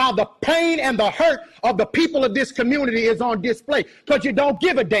shopping while the pain and the hurt of the people of this community is on display, because you don't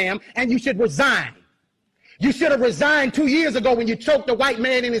give a damn, and you should resign. You should have resigned 2 years ago when you choked a white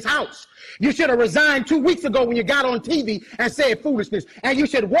man in his house. You should have resigned 2 weeks ago when you got on TV and said foolishness. And you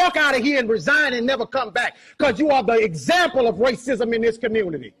should walk out of here and resign and never come back, because you are the example of racism in this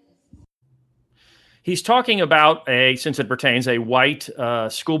community. He's talking about since it pertains, a white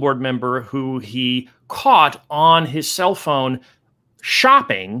school board member who he caught on his cell phone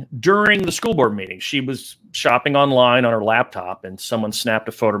shopping during the school board meeting. She was shopping online on her laptop, and someone snapped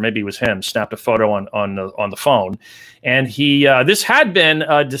a photo. Maybe it was him, snapped a photo on the phone. And this had been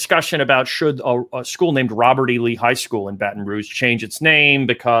a discussion about should a school named Robert E. Lee High School in Baton Rouge change its name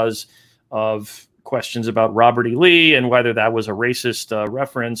because of questions about Robert E. Lee and whether that was a racist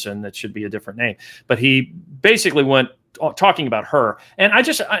reference and that should be a different name. But he basically went talking about her. And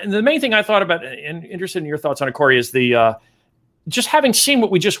the main thing I thought about and interested in your thoughts on it, Corey, is just having seen what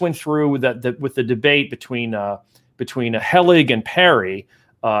we just went through with the debate between Hellig and Perry,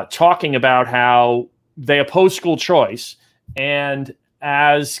 talking about how they oppose school choice. And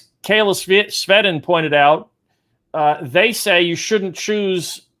as Kayla Svedin pointed out, they say you shouldn't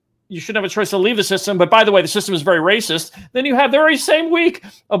have a choice to leave the system. But by the way, the system is very racist. Then you have the very same week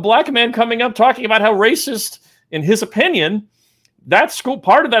a black man coming up talking about how racist, in his opinion,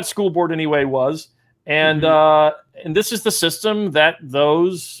 part of that school board anyway was. And and this is the system that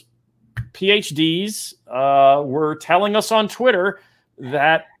those PhDs were telling us on Twitter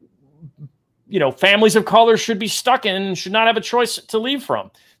that families of color should be stuck in and should not have a choice to leave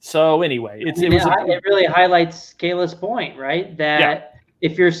from. So anyway, it really highlights Kayla's point, right? That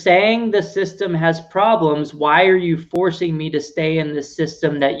if you're saying the system has problems, why are you forcing me to stay in the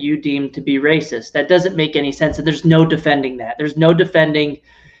system that you deem to be racist? That doesn't make any sense. And there's no defending that. There's no defending,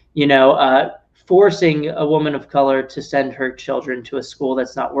 forcing a woman of color to send her children to a school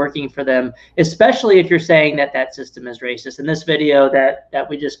that's not working for them, especially if you're saying that system is racist. And this video that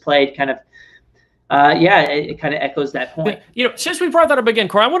we just played kind of, it kind of echoes that point. Since we brought that up again,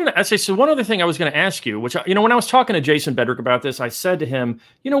 Corey, I wanted to say, so one other thing I was going to ask you, which, when I was talking to Jason Bedrick about this, I said to him,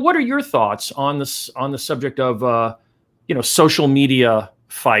 what are your thoughts on the subject of, social media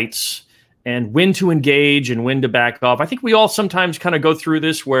fights and when to engage and when to back off? I think we all sometimes kind of go through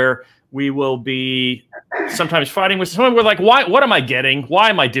this where we will be sometimes fighting with someone. We're like, why? What am I getting? Why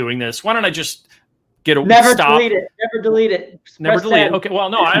am I doing this? Why don't I just Never stop? Delete it. Never delete it. Never delete it. Okay. Well,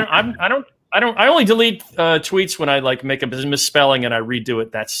 no, I don't. I only delete tweets when I make a misspelling and I redo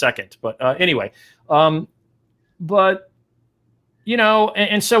it that second. But anyway, and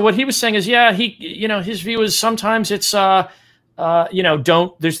so what he was saying is, his view is sometimes it's there's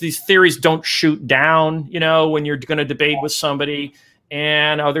these theories, don't shoot down, when you're going to debate with somebody.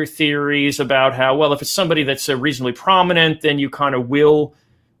 And other theories about how, well, if it's somebody that's reasonably prominent, then you kind of will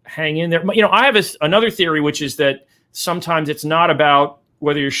hang in there. I have another theory, which is that sometimes it's not about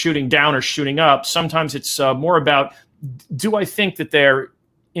whether you're shooting down or shooting up. Sometimes it's more about, do I think that they're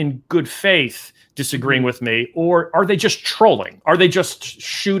in good faith disagreeing with me, or are they just trolling? Are they just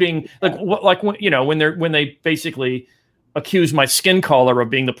shooting when they basically accuse my skin color of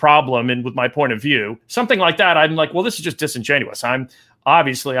being the problem and with my point of view, something like that? I'm like, well, this is just disingenuous. I'm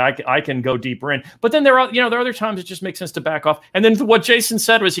obviously I can go deeper in, but then there are other times it just makes sense to back off. And then what Jason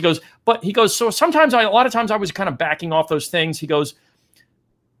said was, he goes, so sometimes a lot of times I was kind of backing off those things. He goes,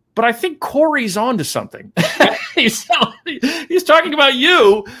 but I think Corey's onto something. he's talking about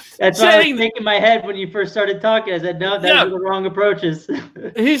you. That's why I was shaking my head when you first started talking. I said, no, those are the wrong approaches.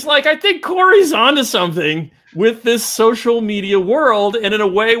 He's like, I think Corey's onto something with this social media world, and in a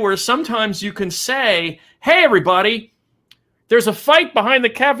way where sometimes you can say, hey, everybody, there's a fight behind the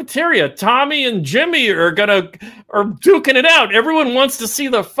cafeteria. Tommy and Jimmy are duking it out. Everyone wants to see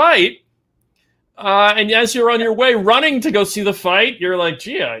the fight. And as you're on your way running to go see the fight, you're like,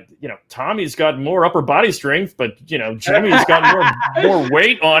 gee, Tommy's got more upper body strength, but, Jimmy's got more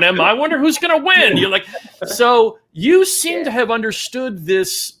weight on him. I wonder who's going to win. You're like, so you seem to have understood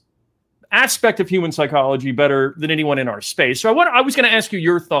this aspect of human psychology better than anyone in our space. So I was going to ask you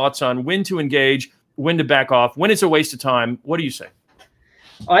your thoughts on when to engage, when to back off, when it's a waste of time. What do you say?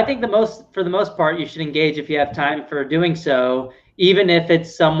 Well, I think for the most part, you should engage if you have time for doing so, even if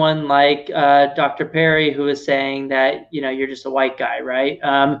it's someone like Dr. Perry, who is saying that, you're just a white guy, right?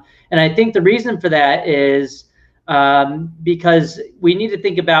 And I think the reason for that is because we need to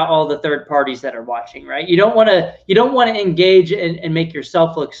think about all the third parties that are watching, right? You don't want to engage and make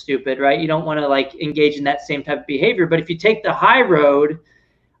yourself look stupid, right? You don't want to like engage in that same type of behavior. But if you take the high road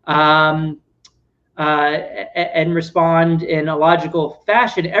and respond in a logical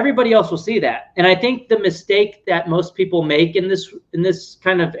fashion, everybody else will see that. And I think the mistake that most people make in this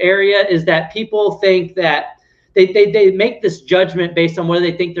kind of area is that people think that they make this judgment based on whether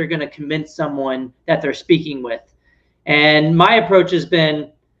they think they're going to convince someone that they're speaking with. And my approach has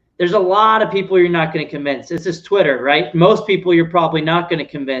been, there's a lot of people you're not going to convince. This is Twitter, right? Most people you're probably not going to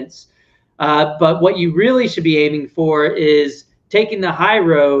convince. But what you really should be aiming for is taking the high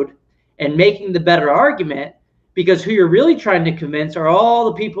road and making the better argument, because who you're really trying to convince are all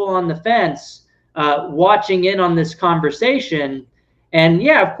the people on the fence watching in on this conversation. And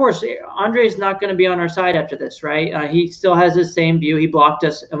yeah, of course, Andre's not going to be on our side after this, right? He still has his same view. He blocked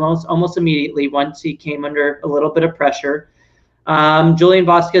us almost immediately once he came under a little bit of pressure. Julian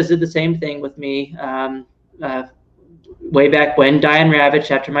Vasquez did the same thing with me way back when. Diane Ravitch,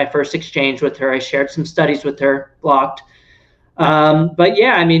 after my first exchange with her, I shared some studies with her, blocked. But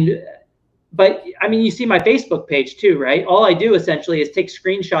yeah, I mean, you see my Facebook page too, right? All I do essentially is take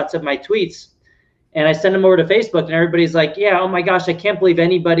screenshots of my tweets and I send them over to Facebook, and everybody's like, yeah, oh my gosh, I can't believe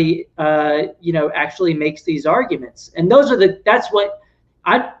anybody, actually makes these arguments. And that's why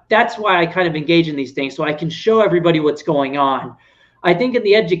I kind of engage in these things, so I can show everybody what's going on. I think in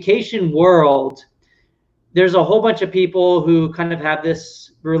the education world, there's a whole bunch of people who kind of have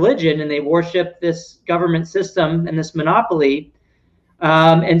this religion and they worship this government system and this monopoly.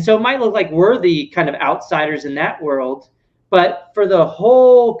 And so it might look like we're the kind of outsiders in that world, but for the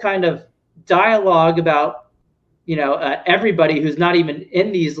whole kind of dialogue about, everybody who's not even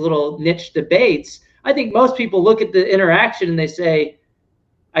in these little niche debates, I think most people look at the interaction and they say,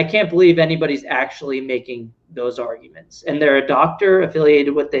 I can't believe anybody's actually making those arguments. And they're a doctor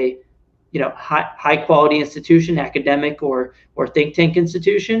affiliated with a, high quality institution, academic or think tank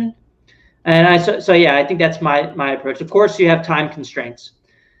institution. And I think that's my approach. Of course, you have time constraints.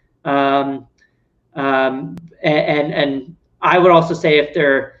 And I would also say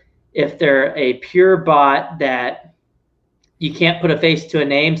if they're a pure bot that you can't put a face to a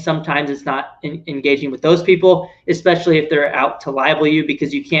name, sometimes it's not engaging with those people, especially if they're out to libel you,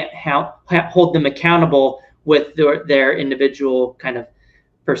 because you can't hold them accountable with their individual kind of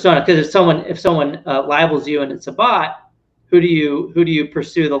persona. Because if someone libels you and it's a bot, who do you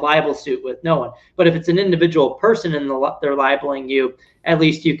pursue the libel suit with? No one. But if it's an individual person and they're libeling you, at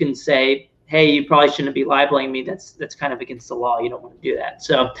least you can say, hey, you probably shouldn't be libeling me. That's kind of against the law. You don't want to do that.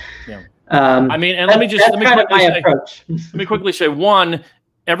 So, yeah. Let me quickly say, one,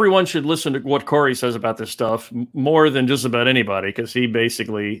 everyone should listen to what Corey says about this stuff more than just about anybody, because he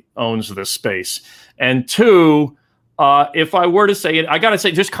basically owns this space. And two, if I were to say it, I got to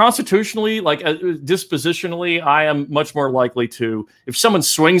say, just constitutionally, like dispositionally, I am much more likely to, if someone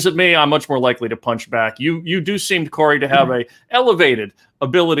swings at me, I'm much more likely to punch back. You do seem, Corey, to have a elevated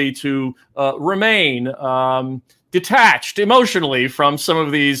ability to remain detached emotionally from some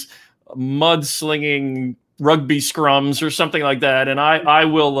of these mudslinging rugby scrums or something like that. And I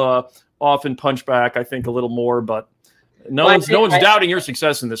will often punch back, I think, a little more, but no one's doubting your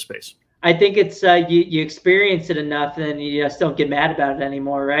success in this space. I think it's you experience it enough, and you just don't get mad about it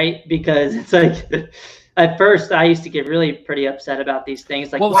anymore, right? Because it's like, at first I used to get really pretty upset about these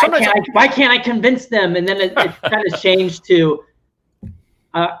things. Like, why can't I convince them? And then it kind of changed to,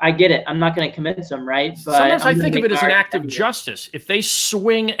 I get it. I'm not going to convince them, right? But sometimes I think of it as an act of justice. If they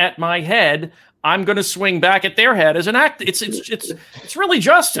swing at my head, I'm going to swing back at their head as an act. It's really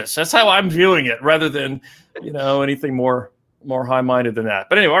justice. That's how I'm viewing it, rather than anything more high-minded than that.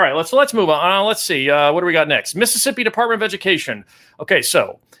 But anyway, all right, let's move on. Let's see. What do we got next? Mississippi Department of Education. Okay,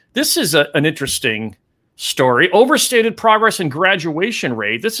 so this is an interesting story. Overstated progress in graduation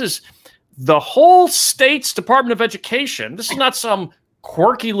rate. This is the whole state's Department of Education. This is not some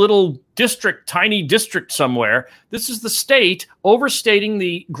quirky little district, tiny district somewhere. This is the state overstating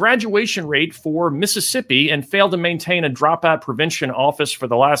the graduation rate for Mississippi and failed to maintain a dropout prevention office for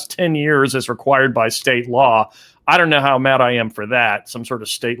the last 10 years as required by state law. I don't know how mad I am for that. Some sort of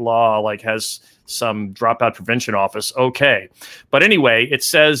state law has some dropout prevention office. Okay. But anyway, it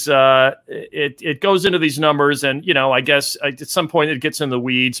says it goes into these numbers, and, I guess at some point it gets in the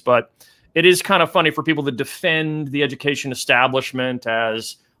weeds, but it is kind of funny for people to defend the education establishment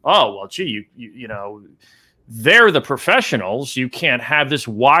as, oh, well, gee, they're the professionals. You can't have this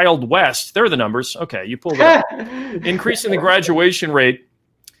Wild West. They're the numbers. Okay, you pulled it up. Increasing the graduation rate.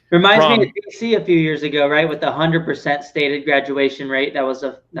 Reminds me of DC a few years ago, right? With the 100% stated graduation rate. That was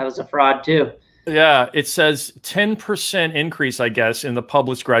a fraud too. Yeah, it says 10% increase, I guess, in the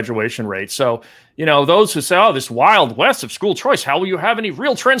public's graduation rate. So, those who say, oh, this wild west of school choice, how will you have any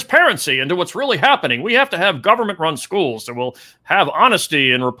real transparency into what's really happening? We have to have government-run schools that will have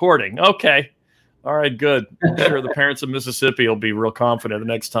honesty in reporting. Okay. All right, good. I'm sure the parents of Mississippi will be real confident the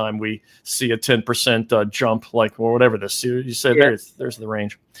next time we see a 10% jump, like, or whatever this. You said there's the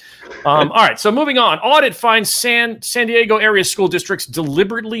range. All right, so moving on. Audit finds San Diego area school districts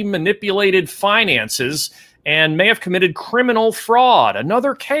deliberately manipulated finances and may have committed criminal fraud.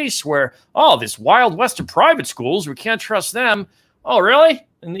 Another case where, this wild west of private schools, we can't trust them. Oh, really?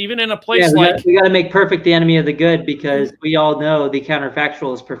 And even in a place we got to make perfect the enemy of the good, because we all know the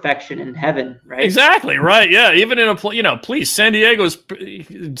counterfactual is perfection in heaven, right? Exactly, right. Yeah, even in a please, San Diego's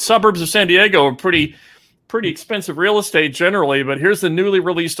suburbs of San Diego are pretty expensive real estate generally, but here's the newly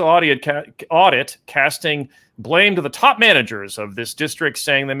released audit casting blame to the top managers of this district,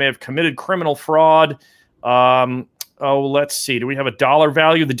 saying they may have committed criminal fraud. Let's see. Do we have a dollar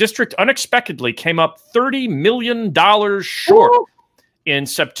value? The district unexpectedly came up $30 million short in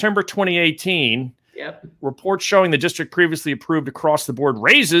September 2018. Yep. Reports showing the district previously approved across-the-board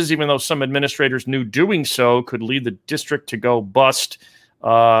raises, even though some administrators knew doing so could lead the district to go bust.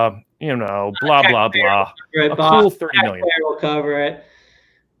 Blah, blah, blah. A cool $30 million. Will cover it.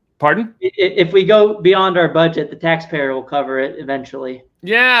 Pardon? If we go beyond our budget, the taxpayer will cover it eventually.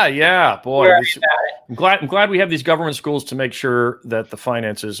 Yeah. Boy, I'm glad we have these government schools to make sure that the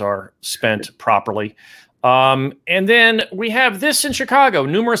finances are spent properly. And then we have this in Chicago.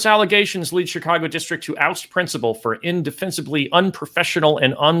 Numerous allegations lead Chicago district to oust principal for indefensibly unprofessional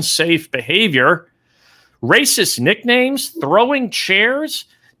and unsafe behavior, racist nicknames, throwing chairs,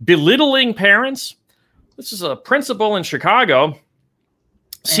 belittling parents. This is a principal in Chicago.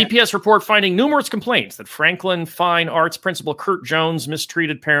 CPS report finding numerous complaints that Franklin Fine Arts principal Kurt Jones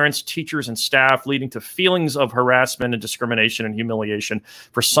mistreated parents, teachers, and staff, leading to feelings of harassment and discrimination and humiliation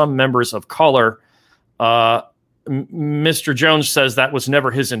for some members of color. Mr. Jones says that was never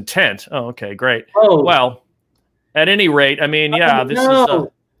his intent. Oh, okay, great. Oh. Well, at any rate, I mean, yeah, this is. I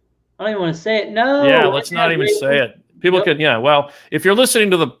don't even want to say it. No. Yeah, let's not even say it. People can. Yeah, well, if you're listening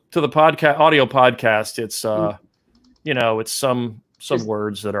to the podcast, audio podcast, it's it's some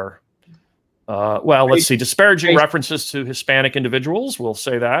words that are. Let's see, disparaging references to Hispanic individuals. We'll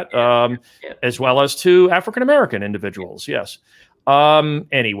say that, as well as to African American individuals. Yes.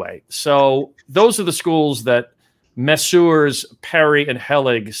 Anyway, so those are the schools that Messrs. Perry and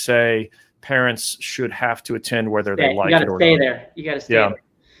Hellig say parents should have to attend, whether they like it or not. You got to stay there.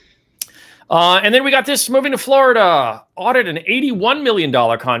 And then we got this moving to Florida. Audit an $81 million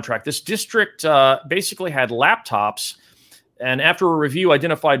contract. This district basically had laptops, and after a review,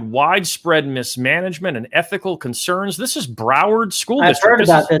 identified widespread mismanagement and ethical concerns. This is Broward School District. I've heard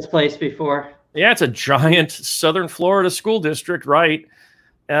about this place before. Yeah, it's a giant Southern Florida school district, right?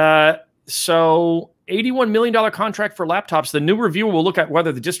 So $81 million contract for laptops. The new review will look at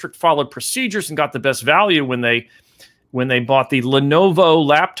whether the district followed procedures and got the best value when they bought the Lenovo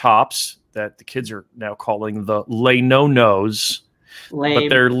laptops that the kids are now calling the Lenonos. Lame. But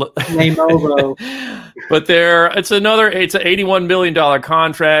they're Lame-ovo. But it's an $81 million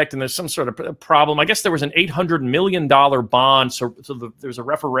contract, and there's some sort of problem. I guess there was an $800 million bond. So there's a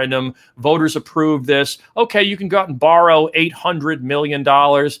referendum. Voters approved this. Okay, you can go out and borrow $800 million.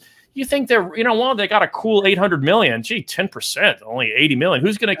 You think they got a cool $800 million. Gee, 10%, only $80 million.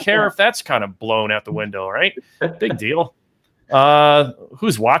 Who's going to care if that's kind of blown out the window, right? Big deal.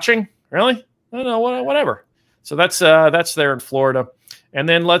 Who's watching? Really? I don't know. Whatever. So that's there in Florida. And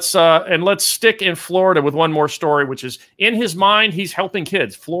then let's stick in Florida with one more story, which is in his mind, he's helping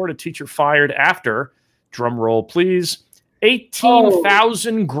kids. Florida teacher fired after, drum roll please,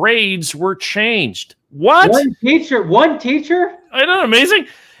 18,000 grades were changed. What? One teacher? I know, amazing.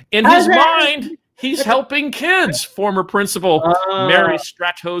 In his mind, he's helping kids, former principal Mary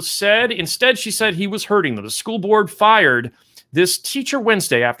Stratos said. Instead, she said he was hurting them. The school board fired this teacher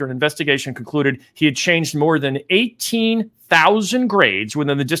Wednesday after an investigation concluded he had changed more than 18,000 grades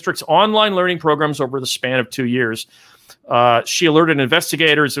within the district's online learning programs over the span of 2 years. She alerted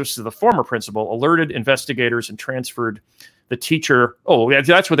investigators, this is the former principal, alerted investigators and transferred the teacher. Oh, yeah,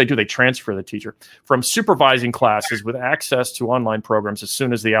 that's what they do. They transfer the teacher from supervising classes with access to online programs as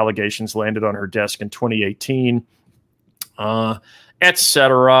soon as the allegations landed on her desk in 2018, et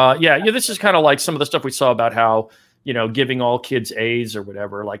cetera. Yeah, this is kind of like some of the stuff we saw about how, giving all kids A's or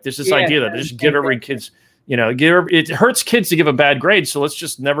whatever. Like there's this idea that just give every kid's, it hurts kids to give them bad grades. So let's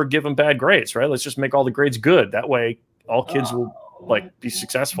just never give them bad grades, right? Let's just make all the grades good. That way all kids will be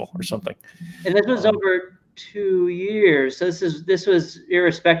successful or something. And this was over 2 years. So this was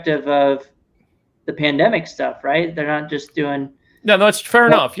irrespective of the pandemic stuff, right? They're not just doing. No, that's fair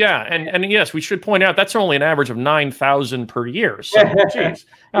enough. Yeah. And yes, we should point out that's only an average of 9,000 per year. So, geez,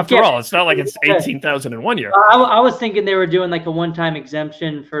 after all, it's not like it's 18,000 in 1 year. I was thinking they were doing like a one-time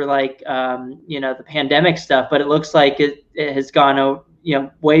exemption for like, the pandemic stuff, but it looks like it has gone,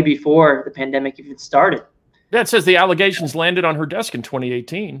 way before the pandemic even started. That says the allegations landed on her desk in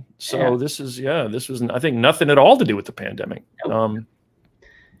 2018. So this was, I think, nothing at all to do with the pandemic.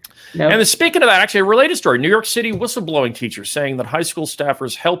 Nope. And speaking of that, actually, a related story, New York City whistleblowing teacher saying that high school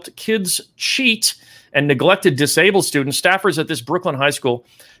staffers helped kids cheat and neglected disabled students. Staffers at this Brooklyn high school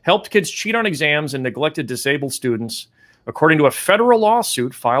helped kids cheat on exams and neglected disabled students, according to a federal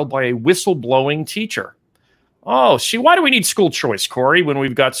lawsuit filed by a whistleblowing teacher. Oh, why do we need school choice, Corey, when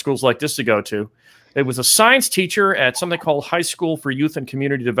we've got schools like this to go to? It was a science teacher at something called High School for Youth and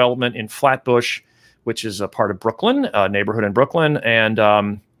Community Development in Flatbush, which is a part of Brooklyn, a neighborhood in Brooklyn.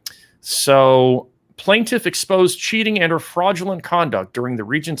 And so plaintiff exposed cheating and or fraudulent conduct during the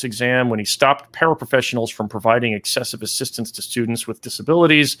regent's exam when he stopped paraprofessionals from providing excessive assistance to students with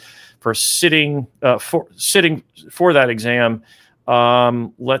disabilities for sitting for that exam.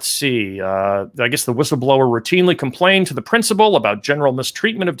 Let's see. I guess the whistleblower routinely complained to the principal about general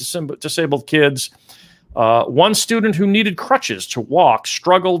mistreatment of disabled kids. One student who needed crutches to walk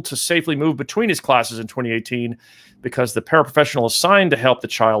struggled to safely move between his classes in 2018 because the paraprofessional assigned to help the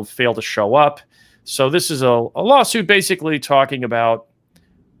child failed to show up. So this is a lawsuit basically talking about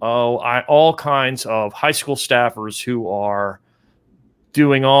all kinds of high school staffers who are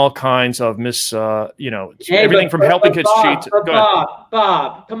doing all kinds of everything from helping kids cheat.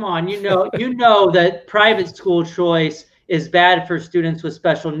 Bob, come on. You know that private school choice is bad for students with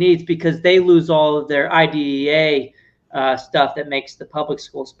special needs because they lose all of their IDEA stuff that makes the public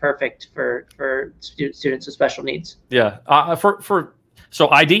schools perfect for students with special needs. Yeah. So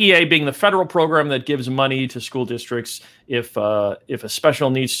IDEA being the federal program that gives money to school districts if a special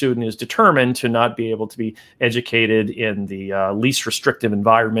needs student is determined to not be able to be educated in the least restrictive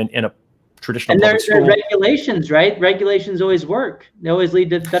environment in a traditional public school. And there are regulations, right? Regulations always work. They always lead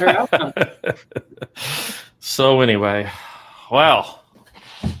to better outcomes. So anyway, well,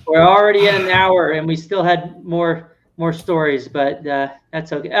 we're already at an hour and we still had more stories, but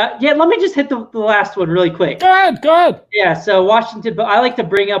that's okay. Let me just hit the last one really quick. Go ahead. Yeah, so Washington, but I like to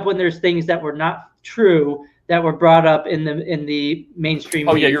bring up when there's things that were not true that were brought up in the mainstream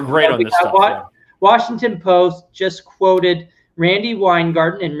media. Yeah, you're great on this stuff. Yeah. Washington Post just quoted Randi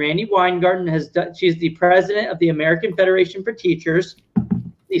Weingarten, and Randi Weingarten she's the president of the American Federation for Teachers,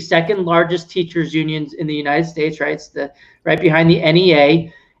 the second largest teachers unions in the United States, right? It's right behind the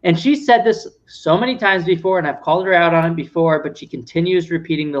NEA. And she said this so many times before, and I've called her out on it before, but she continues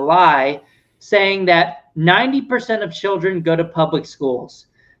repeating the lie, saying that 90% of children go to public schools.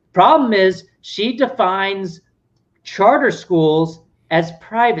 Problem is, she defines charter schools as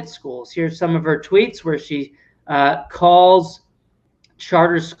private schools. Here's some of her tweets where she calls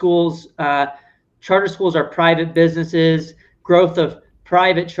charter schools are private businesses, growth of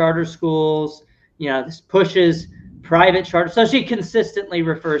private charter schools, this pushes private charter. So she consistently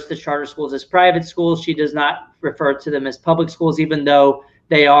refers to charter schools as private schools. She does not refer to them as public schools, even though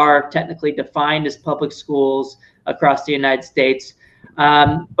they are technically defined as public schools across the United States.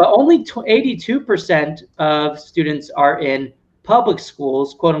 But only 82% of students are in public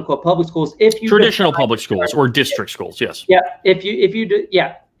schools, quote unquote public schools. If you traditional public schools or district schools, yes. Yeah. If you do,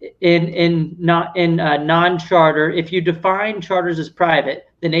 yeah. In non-charter, if you define charters as private,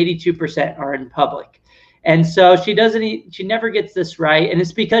 then 82% are in public. And so she never gets this right. And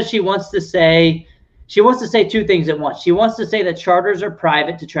it's because she wants to say two things at once. She wants to say that charters are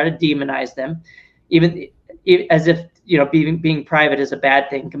private to try to demonize them, even as if, being private is a bad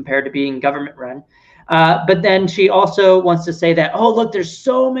thing compared to being government run. But then she also wants to say that, oh, look, there's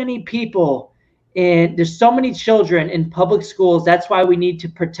so many people and there's so many children in public schools. That's why we need to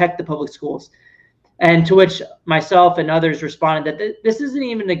protect the public schools. And to which myself and others responded that this isn't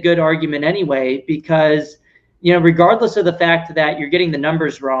even a good argument anyway, because, regardless of the fact that you're getting the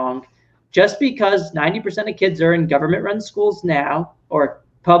numbers wrong, just because 90% of kids are in government-run schools now, or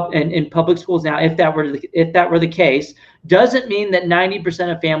in public schools now, if that were the case, doesn't mean that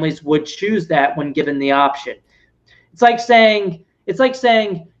 90% of families would choose that when given the option. It's like saying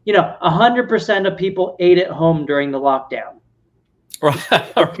 100% of people ate at home during the lockdown.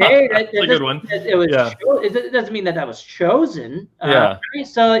 Okay, that's a good one. It doesn't mean that was chosen. Yeah. Right?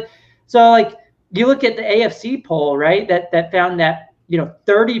 So like you look at the AFC poll, right? That found that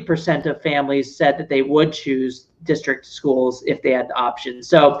 30% of families said that they would choose district schools if they had the option.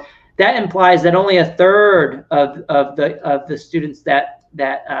 So that implies that only a third of the students that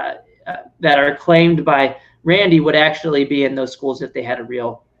that are claimed by Randy would actually be in those schools if they had a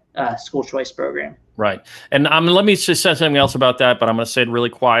real school choice program. Right. And let me just say something else about that, but I'm going to say it really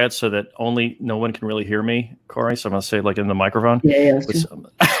quiet so that no one can really hear me, Corey. So I'm going to say it like in the microphone. Yeah.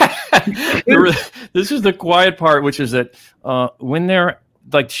 This is the quiet part, which is that when they're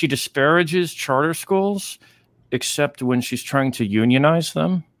like, she disparages charter schools, except when she's trying to unionize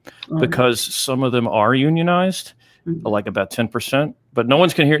them, because some of them are unionized, like about 10%. But no one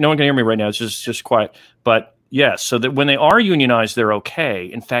can hear me right now. It's just quiet. But yes, so that when they are unionized, they're okay.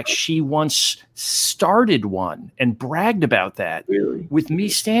 In fact, she once started one and bragged about that with me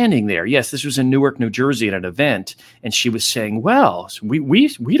standing there. Yes, this was in Newark, New Jersey at an event, and she was saying, "Well, we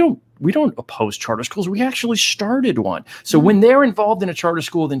don't oppose charter schools. We actually started one." So when they're involved in a charter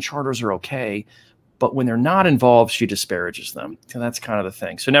school, then charters are okay. But when they're not involved, she disparages them. So that's kind of the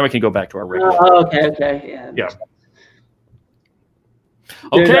thing. So now we can go back to our regular. Oh, okay, yeah.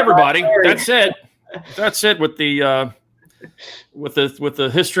 Okay, everybody, that's it. That's it with the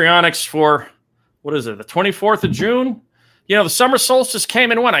histrionics for, what is it, the 24th of June? You know, the summer solstice came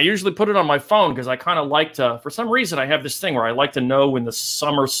and went. I usually put it on my phone because I kind of like to, for some reason, I have this thing where I like to know when the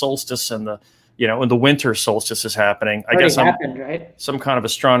summer solstice and when the winter solstice is happening. I guess I'm some kind of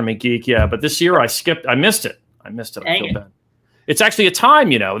astronomy geek, yeah. But this year I missed it. I feel bad. It's actually a time,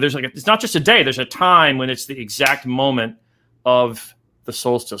 there's it's not just a day. There's a time when it's the exact moment of the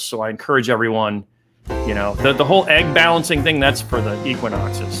solstice. So I encourage everyone, the whole egg balancing thing, that's for the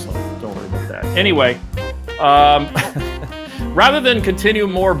equinoxes. So don't worry about that. Anyway, rather than continue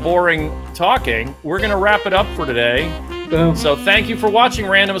more boring talking, we're going to wrap it up for today. Boom. So thank you for watching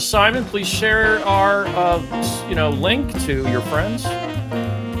Random Assignment. Please share our, link to your friends.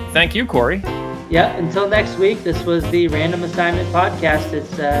 Thank you, Corey. Yeah, until next week, this was the Random Assignment Podcast.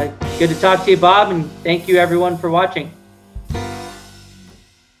 It's good to talk to you, Bob, and thank you, everyone, for watching.